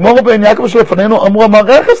 אך בגמור ובעין יעקב שלפנינו אמרו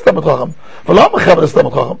המריח את תלמיד חכם, ולא המחבר את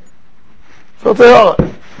תלמיד חכם. זאת אומרת,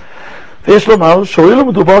 ויש לומר, שהואילו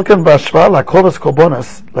מדובר כאן בהשוואה להקרובס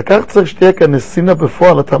קורבונס, לקח צריך שתהיה כאן נסינה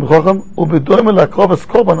בפועל לתלמיד חכם, ובדומה להקרובס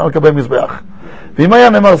קורבן על גבי מזבח. ואם היה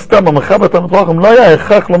נאמר סתם המחבר לתלמיד חכם, לא היה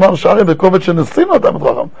הכרח לומר שערי בכובד שנסינו לתלמיד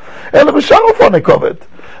חכם, אלא בשאר אופני כובד.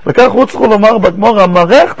 וכך הוא צריך לומר בגמור,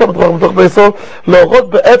 המריח תלמיד חכם בתוך בייסו, להורות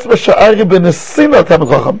באצבע שערי בנסינו לתלמיד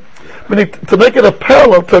חכם. To make it a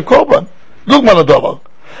parallel to a קורבן. דוגמה לדבר.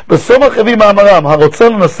 בסומך הביא מאמרם, הרוצה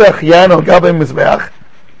לנסח יין על גבי מזבח,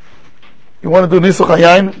 you want to do ניסוך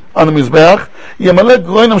היין על המזבח, ימלא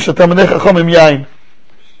גרוינם שתלמידי חכם עם יין.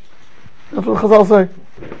 that's what חז"ל say.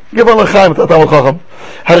 גבר לחיים את התלמיד חכם.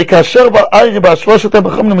 הרי כאשר איירי בהשוואה שאתם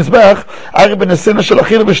בחכם למזבח, איירי בנסינה של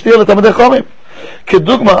אכילה ושתייה לתלמידי חכמים.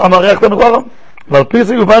 כדוגמה, המריח תלמיד חכם. ועל פי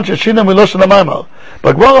זה יובן ששינה מלא של המאמר.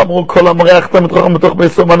 בגמור אמרו כל המריח תלמיד חכם בתוך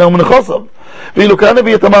בייסו מנה ומנחוסו. ואילו כאן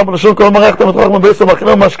הביא את המאמר בלשון כל המריח תלמיד חכם בייסו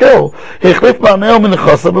מאכילה ומשקהו, החליף מנה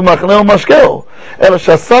ומנחוסו במאכילה ומשקהו. אלא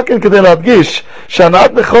שעשה כן כדי להדגיש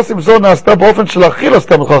שהנעת נכוסים זו נעשתה באופן של אכילת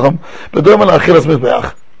תלמיד חכם, בדומה לאכילת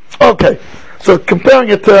מזבח. Okay, so comparing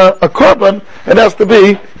it to a korban, it has to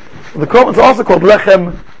be, the korban is also called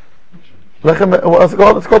lechem. Lechem, what's it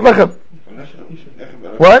called? It's called lechem.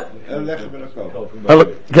 What?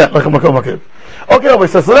 Yeah, lechem makom makim. Okay,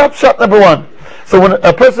 so that's shot number one. So when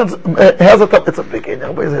a person has it's a big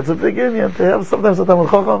inyan. It's a big inyan. They have sometimes a Talmid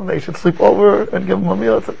Chacham, they should sleep over and give them a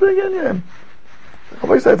meal. It's a big inyan.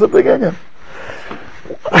 It's a big inyan.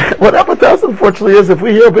 What happens to us, unfortunately, is if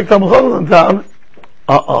we hear a big Talmid Chacham in town,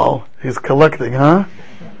 he's collecting, huh?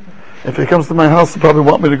 If he comes to my house, he'll probably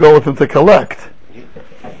want me to go with him to collect.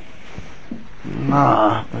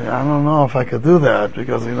 Nah, I don't know if I could do that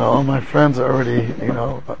because, all my friends are already,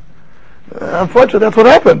 unfortunately, that's what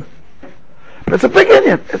happened. But it's a big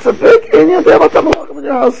Indian. It's a big Indian to have a Talmid Chacham in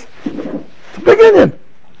your house. It's a big Indian.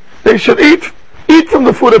 They should eat from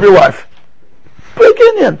the food of your wife. Big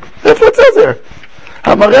Indian. That's what it says here.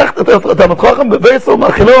 המריח תלמיד חכם בבייסו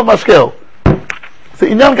מאכילו ומשקהו. It's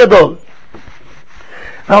an inyan gadol.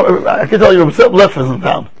 Now, I can tell you, Reb left is in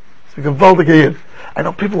town. It's a gewaldige yid. I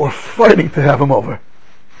know people were fighting to have him over.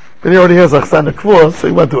 But he already has Achsan Kvur, so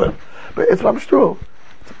he went to it. But it's Mamish true.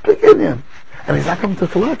 It's a big Indian. And he's not coming to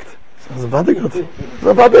collect. It's a vadi good. It's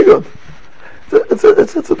a vadi good.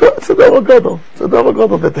 It's a double gadol. It's a double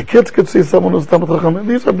gadol that the kids could see someone who's Talmid Chacham.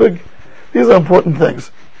 These are important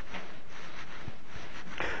things.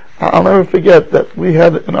 I'll never forget that we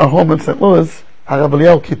had in our home in St. Louis, Harav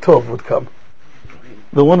Eliyahu Kitov would come.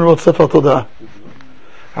 The one who wrote Sefer Todah.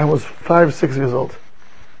 I was 5-6 years old.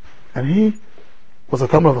 And he was a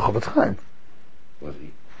Talmid of the Chofetz Chaim. Was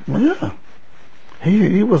he? Yeah.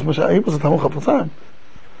 He was a Talmid of Chofetz Chaim.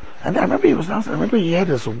 And I remember he had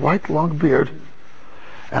this white long beard.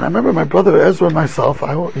 And I remember my brother Ezra and myself,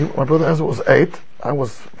 my brother Ezra was 8, I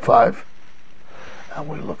was 5. And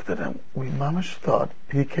we looked at him, we mamish thought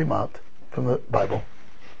he came out from the Bible.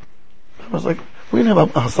 I was like, we didn't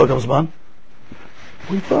have a Hasag Zman.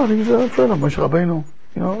 We thought he was a friend of Moshe Rabbeinu.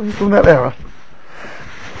 He's from that era.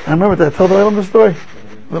 I remember that. I told the Olom the story.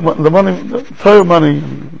 The money, the Torah money,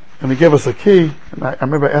 and he gave us a key. And I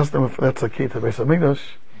remember I asked him if that's a key to Beis HaMikdash.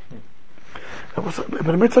 But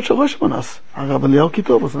it made such a rush on us. Harav Eliyahu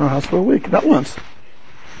Kitov was in our house for a week, not once.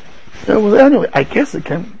 It was annually. I guess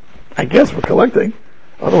for collecting.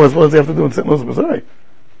 Otherwise, what does he have to do in St. Louis, Missouri?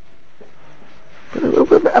 But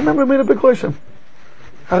I remember it made a big question.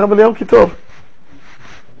 Harav Eliyahu Kitov.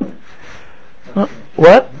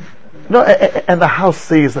 What? No, and the house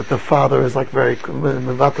sees that the father is like very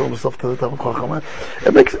mevatel himself to the Talmid Chacham.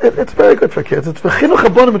 It's very good for kids. It's for chinuch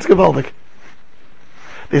habonim. It's gewaldig.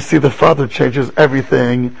 They see the father changes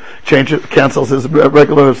everything, cancels his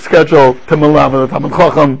regular schedule to Milan with the Talmid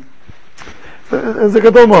Chacham. It's a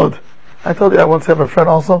gadol mode. I told you I once had a friend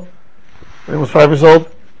also. When he was 5 years old.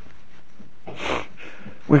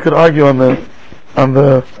 We could argue on the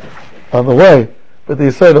way, but the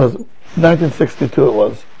Yisrael was 1962. It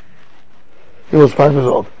was. He was 5 years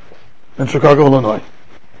old. in Chicago, Illinois.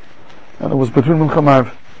 And it was between Mincha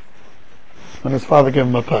Marv. And his father gave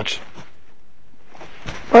him a patch.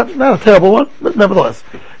 But not a terrible one, but nevertheless.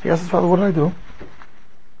 He asked his father, what did I do?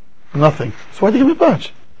 Nothing. So why'd you give me a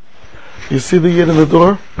patch? You see the yid in the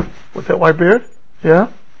door with that white beard? Yeah?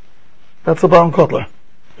 That's a Baum Kotler.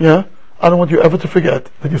 Yeah? I don't want you ever to forget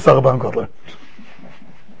that you saw a Baum Kotler.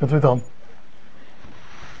 That's what we told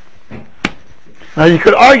him. Now you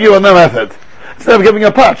could argue on that method. Instead of giving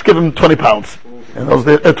a patch, give him 20 pounds. In those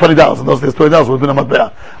days, 20,000. In those days, 20,000 would have been a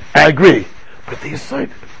matbea. I agree. But they said,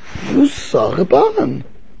 you saw a Baum.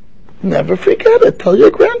 Never forget it. Tell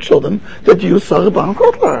your grandchildren that you saw a Baum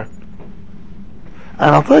Kotler.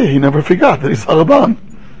 And I'll tell you, he never forgot that he saw a Baum.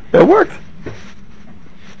 It worked.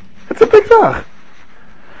 It's a big thing.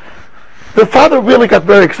 The father really got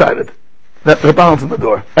very excited that Rabban's in the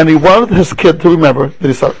door. And he wanted his kid to remember that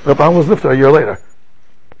he saw Rabban was lifted a year later.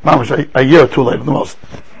 Mamash, a year or two later, the most.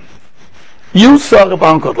 You saw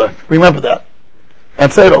Rabban Kotler. Remember that.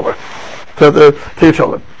 And say it over to your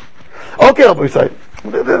children. Okay, I'll be saying.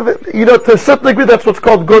 You know, to a certain degree, that's what's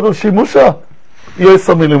called Godel Shimusha.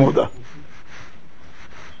 Yosam Milimuda.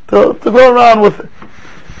 To go around with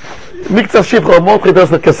Mikta Shivcha, Mordechai does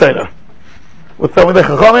the Keseder. With Talmidei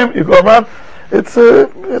Chachamim, you go around, it's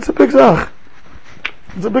a big zach.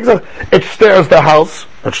 It's a big zach. It stares the house,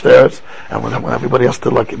 and when everybody has to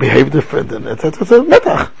like behave different, and it's a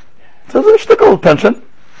metach. It's a shtickle tension.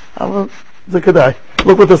 It's a kedai.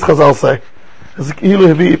 Look what this Chazal say. It's a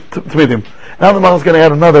Ilu Hevi Tmidim. Now the Maharal is going to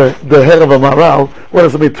add another, the hair of a Maharal. What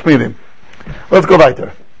does it mean Tmidim? Let's go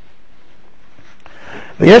weiter.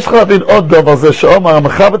 ויש לך להבין עוד דבר זה שאומר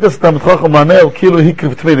המחבת את תלמיד חכם מענה הוא כאילו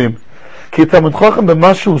הקריב תמידים כי תלמיד חכם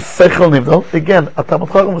במשהו שכל נבדל again, התלמיד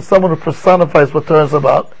חכם is someone who personifies what Torah is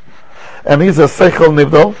about and he's a שכל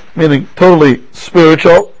נבדל meaning totally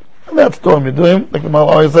spiritual and that's Torah Miduim like the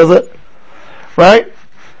Maharal always says it right?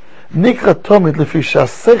 נקרא תמיד לפי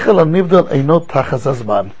שהשכל הנבדל אינו תחת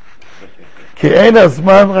הזמן כי אין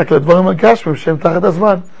הזמן רק לדברים הגשמים שהם תחת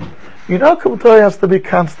הזמן. You know, Torah has to be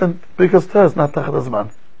constant because Torah is not Tachat Hazman.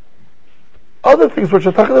 Other things which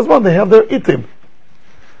are Tachat Hazman, they have their itim.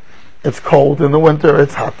 It's cold in the winter,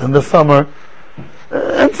 it's hot in the summer,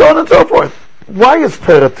 and so on and so forth. Why is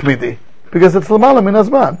Torah Tmidi? Because it's Lamala Min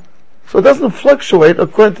Hazman. So it doesn't fluctuate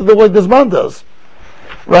according to the way the Zman does.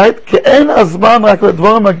 Right? כי אין הזמן רק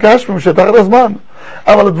לדברים הגשמים שתחת הזמן.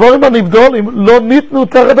 אבל הדברים הנבדלים לא ניתנו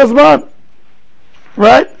תחת הזמן.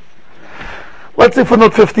 Right? Let's see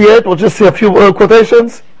footnote 58, we'll just see a few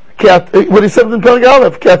quotations. What he said in Perek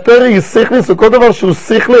Aleph, כי התורה היא שכלית, וכל דבר שהוא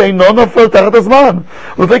שכלי אינו נופל תחת הזמן.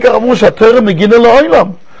 ולפי כך אמרו שהתורה מגינה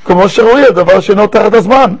לעולם, כמו שראוי הדבר שאינו תחת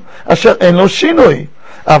הזמן, אשר אין לו שינוי.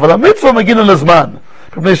 אבל המצווה מגינה לזמן,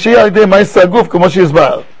 מפני שהיא על ידי מעשה הגוף, כמו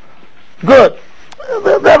שהסבר. Good.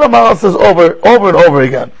 That Maharal says over and over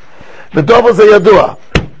again. ודובר זה ידוע.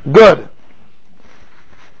 Good.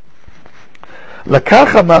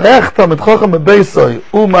 לקח המארח תלמיד חכם בביסוי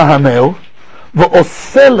ומהנהו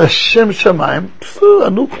ועושה לשם שמיים a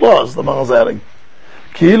new clause the Maharal's adding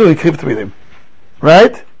כאילו הקריב תמידים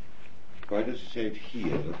right? Why does it say it here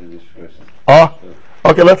not in this first?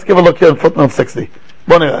 Okay, let's give a look here in footnote 60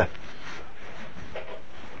 בוא נראה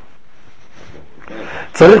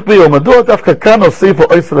צריך ביור מדוע דווקא כאן הוסיף או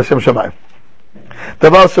עושה לשם שמיים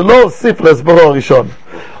דבר שלא הוסיף להסברו הראשון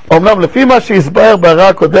אומנם לפי מה שהסבר בהערה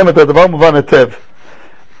הקודמת הדבר מובן היטב.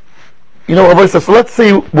 You know, Rabbi says, so let's see,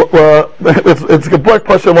 it's a good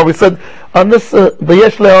question what we said on this,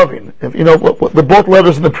 V'yesh le'avin, you know, the both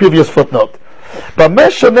letters in the previous footnote.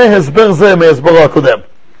 במה שונה הסבר זה מהסברו הקודם?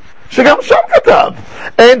 שגם שם כתב,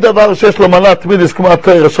 אין דבר שיש לו מעלה תמידיס כמו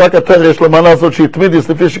התורה, שרק התורה יש לו מעלה הזאת שהיא תמידיס,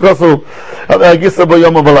 לפי שכוסו הגיסה בו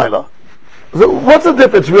יום ובלילה. So what's the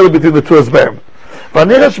difference really between the two הסברים?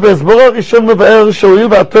 ונראה שבהסברו הראשון מבאר שהואיל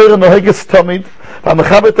והתורה נוהגת תמיד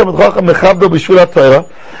והמחבר תלמיד חכם מכבדו בשביל התורה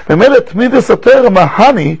ומילא תמידס התורה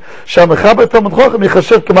מהני שהמחבר תלמיד חכם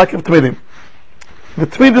יחשב כמקריב תמידים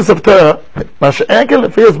ותמידס התורה מה שאין כן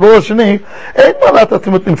לפי הסברו השני אין מעלת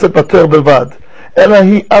התמיד נמצאת בתורה בלבד אלא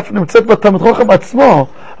היא אף נמצאת בתלמיד חכם עצמו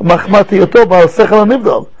מחמת היותו בעל שכל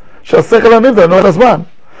הנבדל שהשכל הנבדל נועד הזמן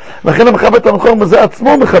לכן המחבר תלמיד חכם בזה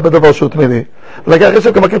עצמו מכבד דבר שהוא תמידי ולקח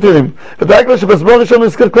ישב כמה כתירים ודאג לו שבסבור הראשון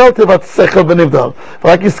נזכר כלל תיבת שכל ונבדל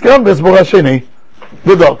ורק יזכרם בסבור השני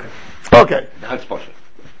בדוק. Okay. Now it's possible.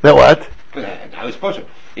 Now what? Now it's possible.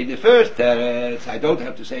 In the first I don't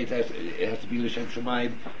have to say it has to be L'Shem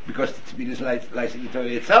Shemayim because it's be lies in the Torah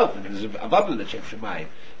itself and there's a bubble L'Shem Shemayim.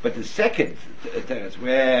 But the second teretz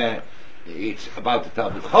where it's about the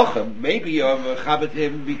Talmid Chacham, maybe you're chabad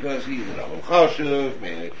him because he's a Rav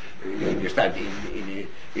Chashuv, you stand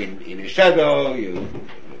in a shadow,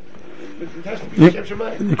 It has to be L'Shem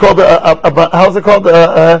Shemayim. You call the how's it called?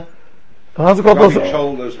 How's it called? Rubbing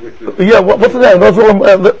shoulders with the... Yeah, what's the name? Those who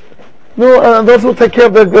those who take care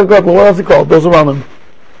of the God. What else is it called? Those around him.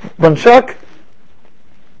 Banshak?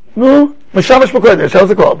 No, Mishamish B'Kodesh.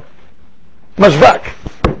 How's it called? Mashbak.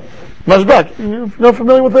 Mashbak. You're not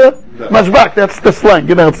familiar with that? No. Mashbak. That's the slang.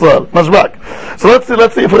 You know, it's Mashbak. So let's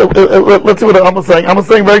see what I'm saying. I'm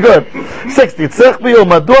saying very good. 60. צריך ביור,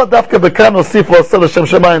 מדוע דווקא בכאן הוסיף ועושה לשם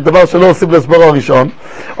שמיים דבר שלא הוסיף להסברו הראשון?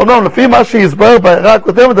 אומנם לפי מה שהסבר בהערה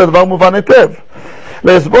הקודמת הדבר מובן היטב.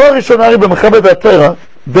 להסבור הראשון הרי במחבר התורה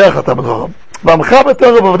דרך התלמוד חכם. והמחבר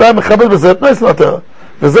התורה בוודאי מחבר בזה את נס התורה.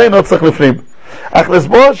 וזה אינו צריך לפנים. אך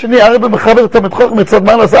להסבור השני הרי במחבר התלמוד חכם מצד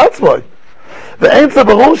מה לעשה עצמו. ואין זה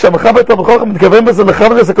ברור שהמחבר התלמוד חכם מתכוון בזה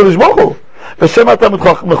לכוון את הקדוש ברוך הוא. ושם התלמוד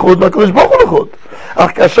חכם לחוד והקדוש ברוך הוא לחוד.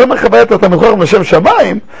 אך כאשר מחבר את התלמוד חכם לשם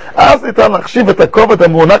שמיים, אז ניתן להחשיב את הכובד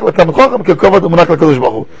המוענק לתלמוד חכם ככובד המוענק לקדוש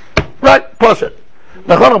ברוך הוא. Right, push it.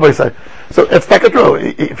 נכון רבי ישראל. So it's like a true.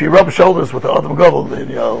 If you rub shoulders with the Adam Gadol, then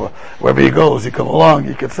wherever he goes, you come along,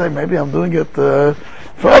 you could say, maybe I'm doing it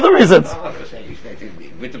for other reasons.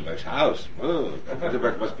 Wittenberg's house. Oh,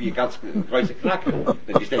 Wittenberg must be a ganz große Knacke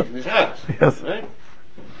that he stayed in his house. Yes. Right?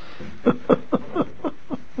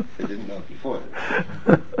 They didn't know before.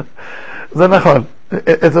 זה נכון.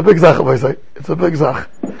 It's a big zach, Rabbi say. It's a big zach.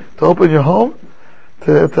 To open your home,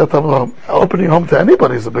 opening your home to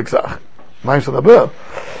anybody is a big zach. But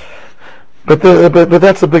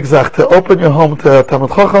that's a big zach. To open your home to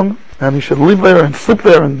Talmud Chacham, and you should live there and sleep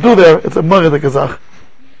there and do there, it's a morid zach.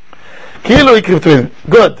 Kilo ikriv twin.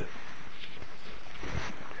 Good.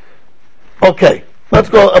 Okay. Let's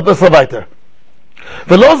go a bit weiter.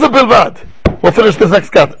 Veloza bilvad. We'll finish this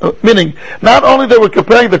next cut. Meaning, not only they were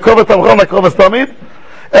comparing the Kovet Tamchon like Kovet Tamid,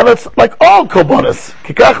 and it's like all Kobonis.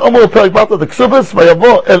 Kikach Omer Perek Bata the Ksubis,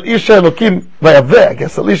 Vayavo El Isha Elokim, Vayave, I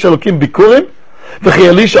guess, El Isha Elokim Bikurim, V'chi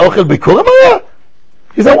El Isha Ochel Bikurim,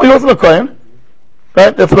 he wasn't a Kohen.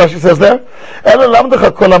 Right? That's what she says there. אלא למדך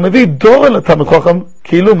כל המביא דור אל התלמוד חכם,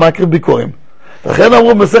 כאילו מקריב ביקורים. לכן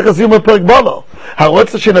אמרו במסכת סיום בפרק בולו,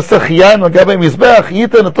 הרוצה שנסך יין לגבי מזבח,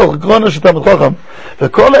 ייתן לתוך גרונה של תלמוד חכם.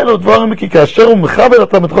 וכל אלו דברים כי כאשר הוא מחבר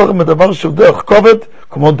לתלמוד חכם בדבר שהוא דרך כובד,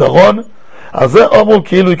 כמו דרון, אז זה אמרו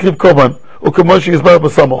כאילו הקריב קורבן, וכמו שהסבר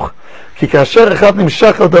בסמוך. כי כאשר אחד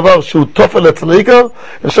נמשך לדבר שהוא תופל אצל העיקר,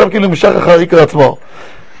 נחשב כאילו נמשך אחר העיקר עצמו.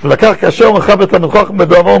 ולקח כאשר הוא מחבר את המחוך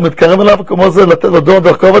בדבר ומתקרב אליו כמו זה לתת לדור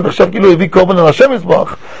דרך כובד, עכשיו כאילו הביא קורבן אל השם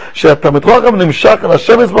יזבח, שאתה מתחוך נמשך אל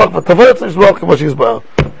השם יזבח ותבוא אצל יזבח כמו שיזבר.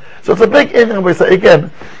 So it's a big Indian way.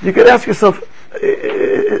 Again, you could ask yourself,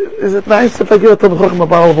 is it nice if I give a Tamachach a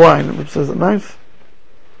bottle of wine? Is it nice?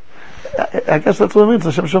 I guess that's what it means,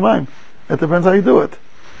 Hashem Shemaim. It depends how you do it.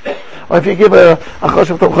 Or if you give a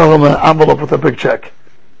Choshev Tamachach an envelope with a big check.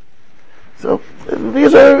 So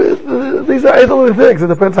these are idle things. It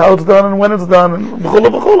depends how it's done and when it's done and b'cholo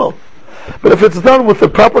b'cholo. But if it's done with the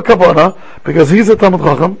proper kavanah, because he's a Talmud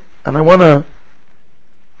Chacham, and I want to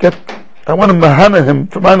mahana him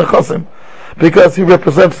for my nechasim, because he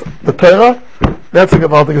represents the Torah, that's a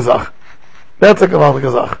gewaltige Zach. That's a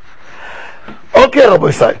gewaltige Zach. Okay, Rabbi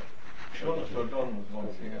Say.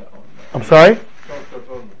 I'm sorry?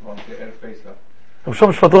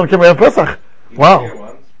 Shom Shvadron came here Pesach.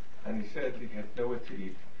 Wow. And he said he had nowhere to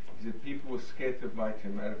eat. He said people were scared to invite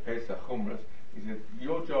him at Pesach Chumras. He said,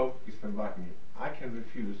 your job is to invite me. I can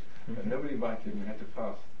refuse. But nobody invited him. He had to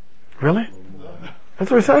fast. Really?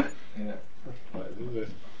 That's what he said? Yeah.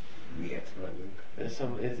 There's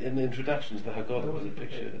some in the introductions. The Haggadah was a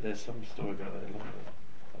picture. There's some story about that in London.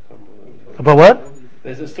 I can't remember. About what?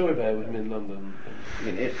 There's a story about him in London.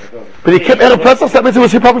 But he kept Erev Pesach. That means he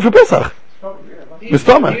was here probably for Pesach. He used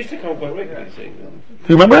to come quite regularly. Do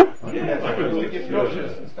you remember him?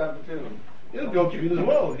 He'll go to you as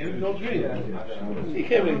well. He'll go to you. He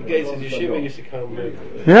came in gates of Yeshiva. He used to come.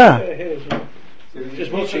 Yeah.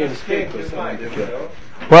 Just watching him speak or something.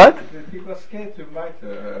 What? People are scared to invite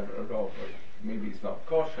a golfer. Maybe it's not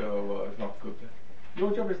kosher or it's not good.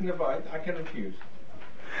 Your job is to invite. I can refuse.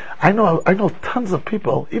 I know tons of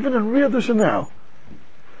people, even in Rio de Janeiro,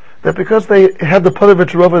 that because they had the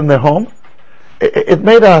Podovich Rova in their home, it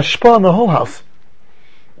made a hashpah in the whole house.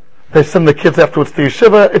 They send the kids afterwards to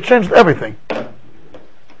yeshiva. It changed everything.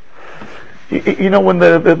 You know, when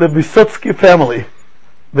the Vysotsky family,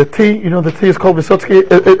 the tea is called Vysotsky.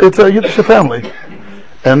 It's a Yiddish family.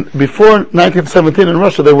 And before 1917 in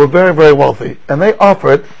Russia, they were very, very wealthy. And they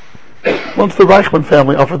offered, once the Reichman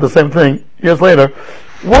family offered the same thing, years later,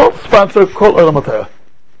 we'll sponsor Kol Olom HaTorah.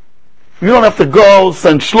 You don't have to go,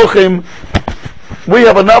 send shluchim. We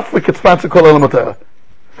have enough, we could sponsor Kol Olom HaTorah.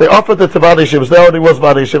 They offered it to Vada Yeshivas. There already was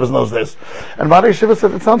Vada Yeshivas in those days. And Vada Yeshivas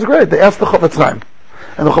said, it sounds great. They asked the Chofetz Chaim.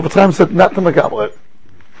 And the Chofetz Chaim said, not to Megabel it.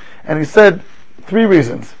 And he said 3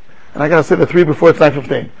 reasons. And I gotta say the 3 before it's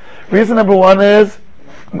 9:15. Reason number 1 is,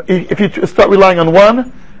 if you start relying on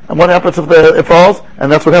one, and what happens if it falls?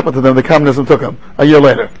 And that's what happened to them. The communism took them a year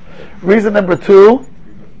later. Reason number 2,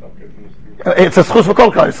 it's a schus for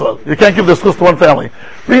kol Klal Yisrael. You can't give the schus to one family.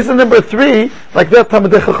 Reason number 3, like that,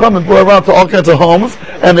 Talmidei Chachamim go around to all kinds of homes,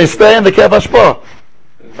 and they stay in the Kev Hashpah.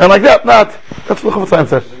 And like that, not. That's what the Chofetz Chaim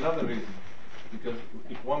said. There's another reason. Because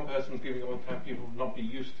if one person is giving all the time, people will not be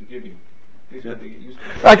used to giving. This is what they get used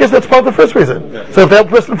to. I guess that's part of the first reason. So if that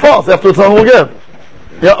person falls, afterwards someone will give.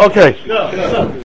 Yeah, okay.